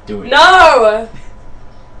 Do it. No!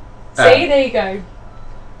 See, there you go.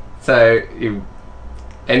 So,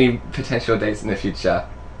 any potential dates in the future,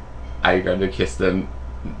 are you going to kiss them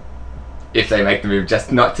if they make the move,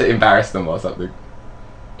 just not to embarrass them or something?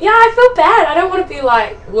 Yeah, I feel bad. I don't want to be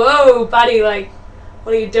like, whoa, buddy, like,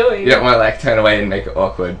 what are you doing? You don't want to like turn away and make it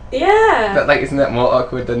awkward. Yeah. But like, isn't that more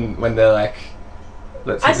awkward than when they're like,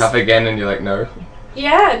 let's hook up again, and you're like, no?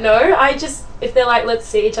 Yeah, no, if they're like, let's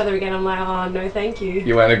see each other again, I'm like, oh, no, thank you.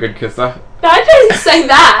 You weren't a good kisser? No, I didn't say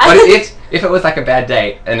that. But if it was like a bad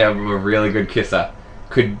date and they were a really good kisser,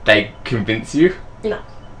 could they convince you? No.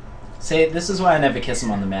 See, this is why I never kiss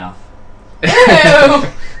them on the mouth. Ew.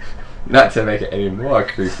 Not to make it any more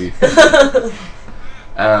creepy. It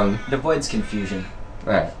avoids confusion.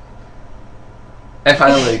 Right. And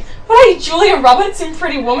finally... What are you, Julia Roberts in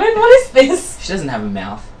Pretty Woman? What is this? She doesn't have a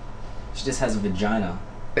mouth. She just has a vagina.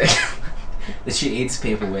 That she eats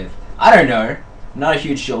people with. I don't know. I'm not a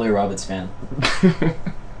huge Julia Roberts fan.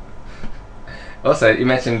 Also, you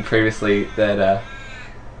mentioned previously that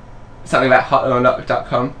something about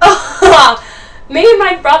hotornot.com. Me and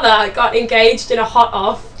my brother got engaged in a hot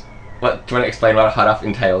off. What? Do you want to explain what a hot off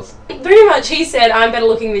entails? Pretty much, he said, I'm better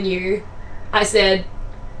looking than you. I said,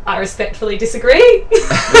 I respectfully disagree.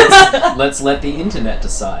 Let's let the internet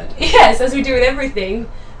decide. Yes, as we do with everything.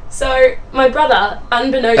 So, my brother,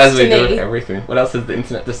 unbeknownst to me... As we do with everything. What else has the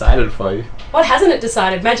internet decided for you? What hasn't it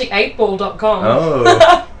decided? Magic8ball.com.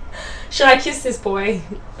 Oh. Should I kiss this boy?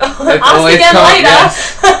 Ask again later.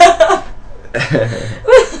 Yes.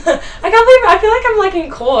 I can't believe I feel like I'm like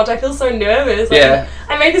in court. I feel so nervous. Like, yeah.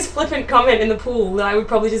 I made this flippant comment in the pool that I would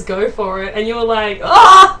probably just go for it, and you were like,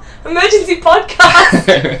 emergency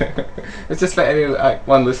podcast. It's just for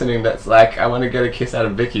anyone listening that's like, I want to get a kiss out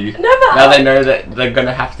of Vicki. No, but now they know that they're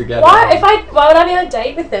gonna have to get. Why would I be on a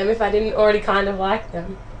date with them if I didn't already kind of like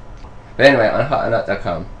them? But anyway, on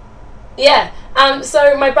hotornot.com. Yeah.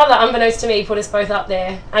 So my brother, unbeknownst to me, put us both up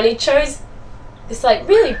there, and he chose this like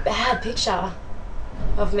really bad picture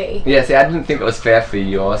of me. Yeah, see, I didn't think it was fair for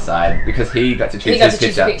your side because he got to choose his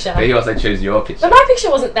picture, but he also chose your picture. But my picture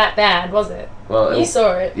wasn't that bad, was it? Well, you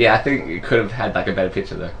saw it. Yeah, I think you could have had like a better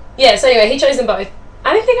picture though. Yeah. So anyway, he chose them both.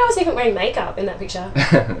 I don't think I was even wearing makeup in that picture.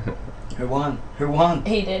 Who won? Who won?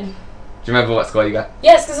 He did. Do you remember what score you got?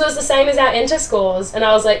 Yes, because it was the same as our enter scores, and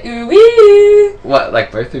I was like, ooh wee. What,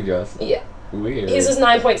 like both of yours? Yeah. Weird. His was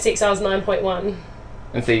 9.6, I was 9.1.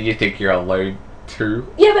 And so you think you're a low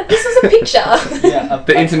 2? Yeah, but this is a picture. Yeah,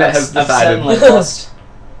 the internet has decided. I've lost.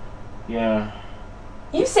 Yeah.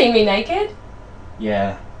 You've seen me naked.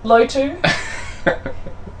 Yeah. Low 2.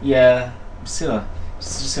 Yeah. I'm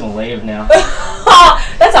just gonna leave now.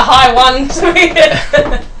 That's a high 1.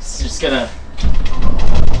 Just gonna.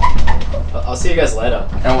 I'll see you guys later.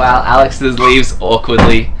 And while Alex leaves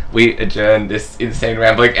awkwardly, we adjourn this insane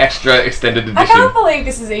rambling extra extended edition. I can't believe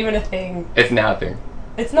this is even a thing. It's now a thing.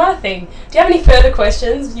 It's not a thing. Do you have any further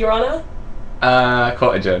questions, Your Honour?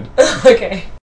 Court adjourned. Okay.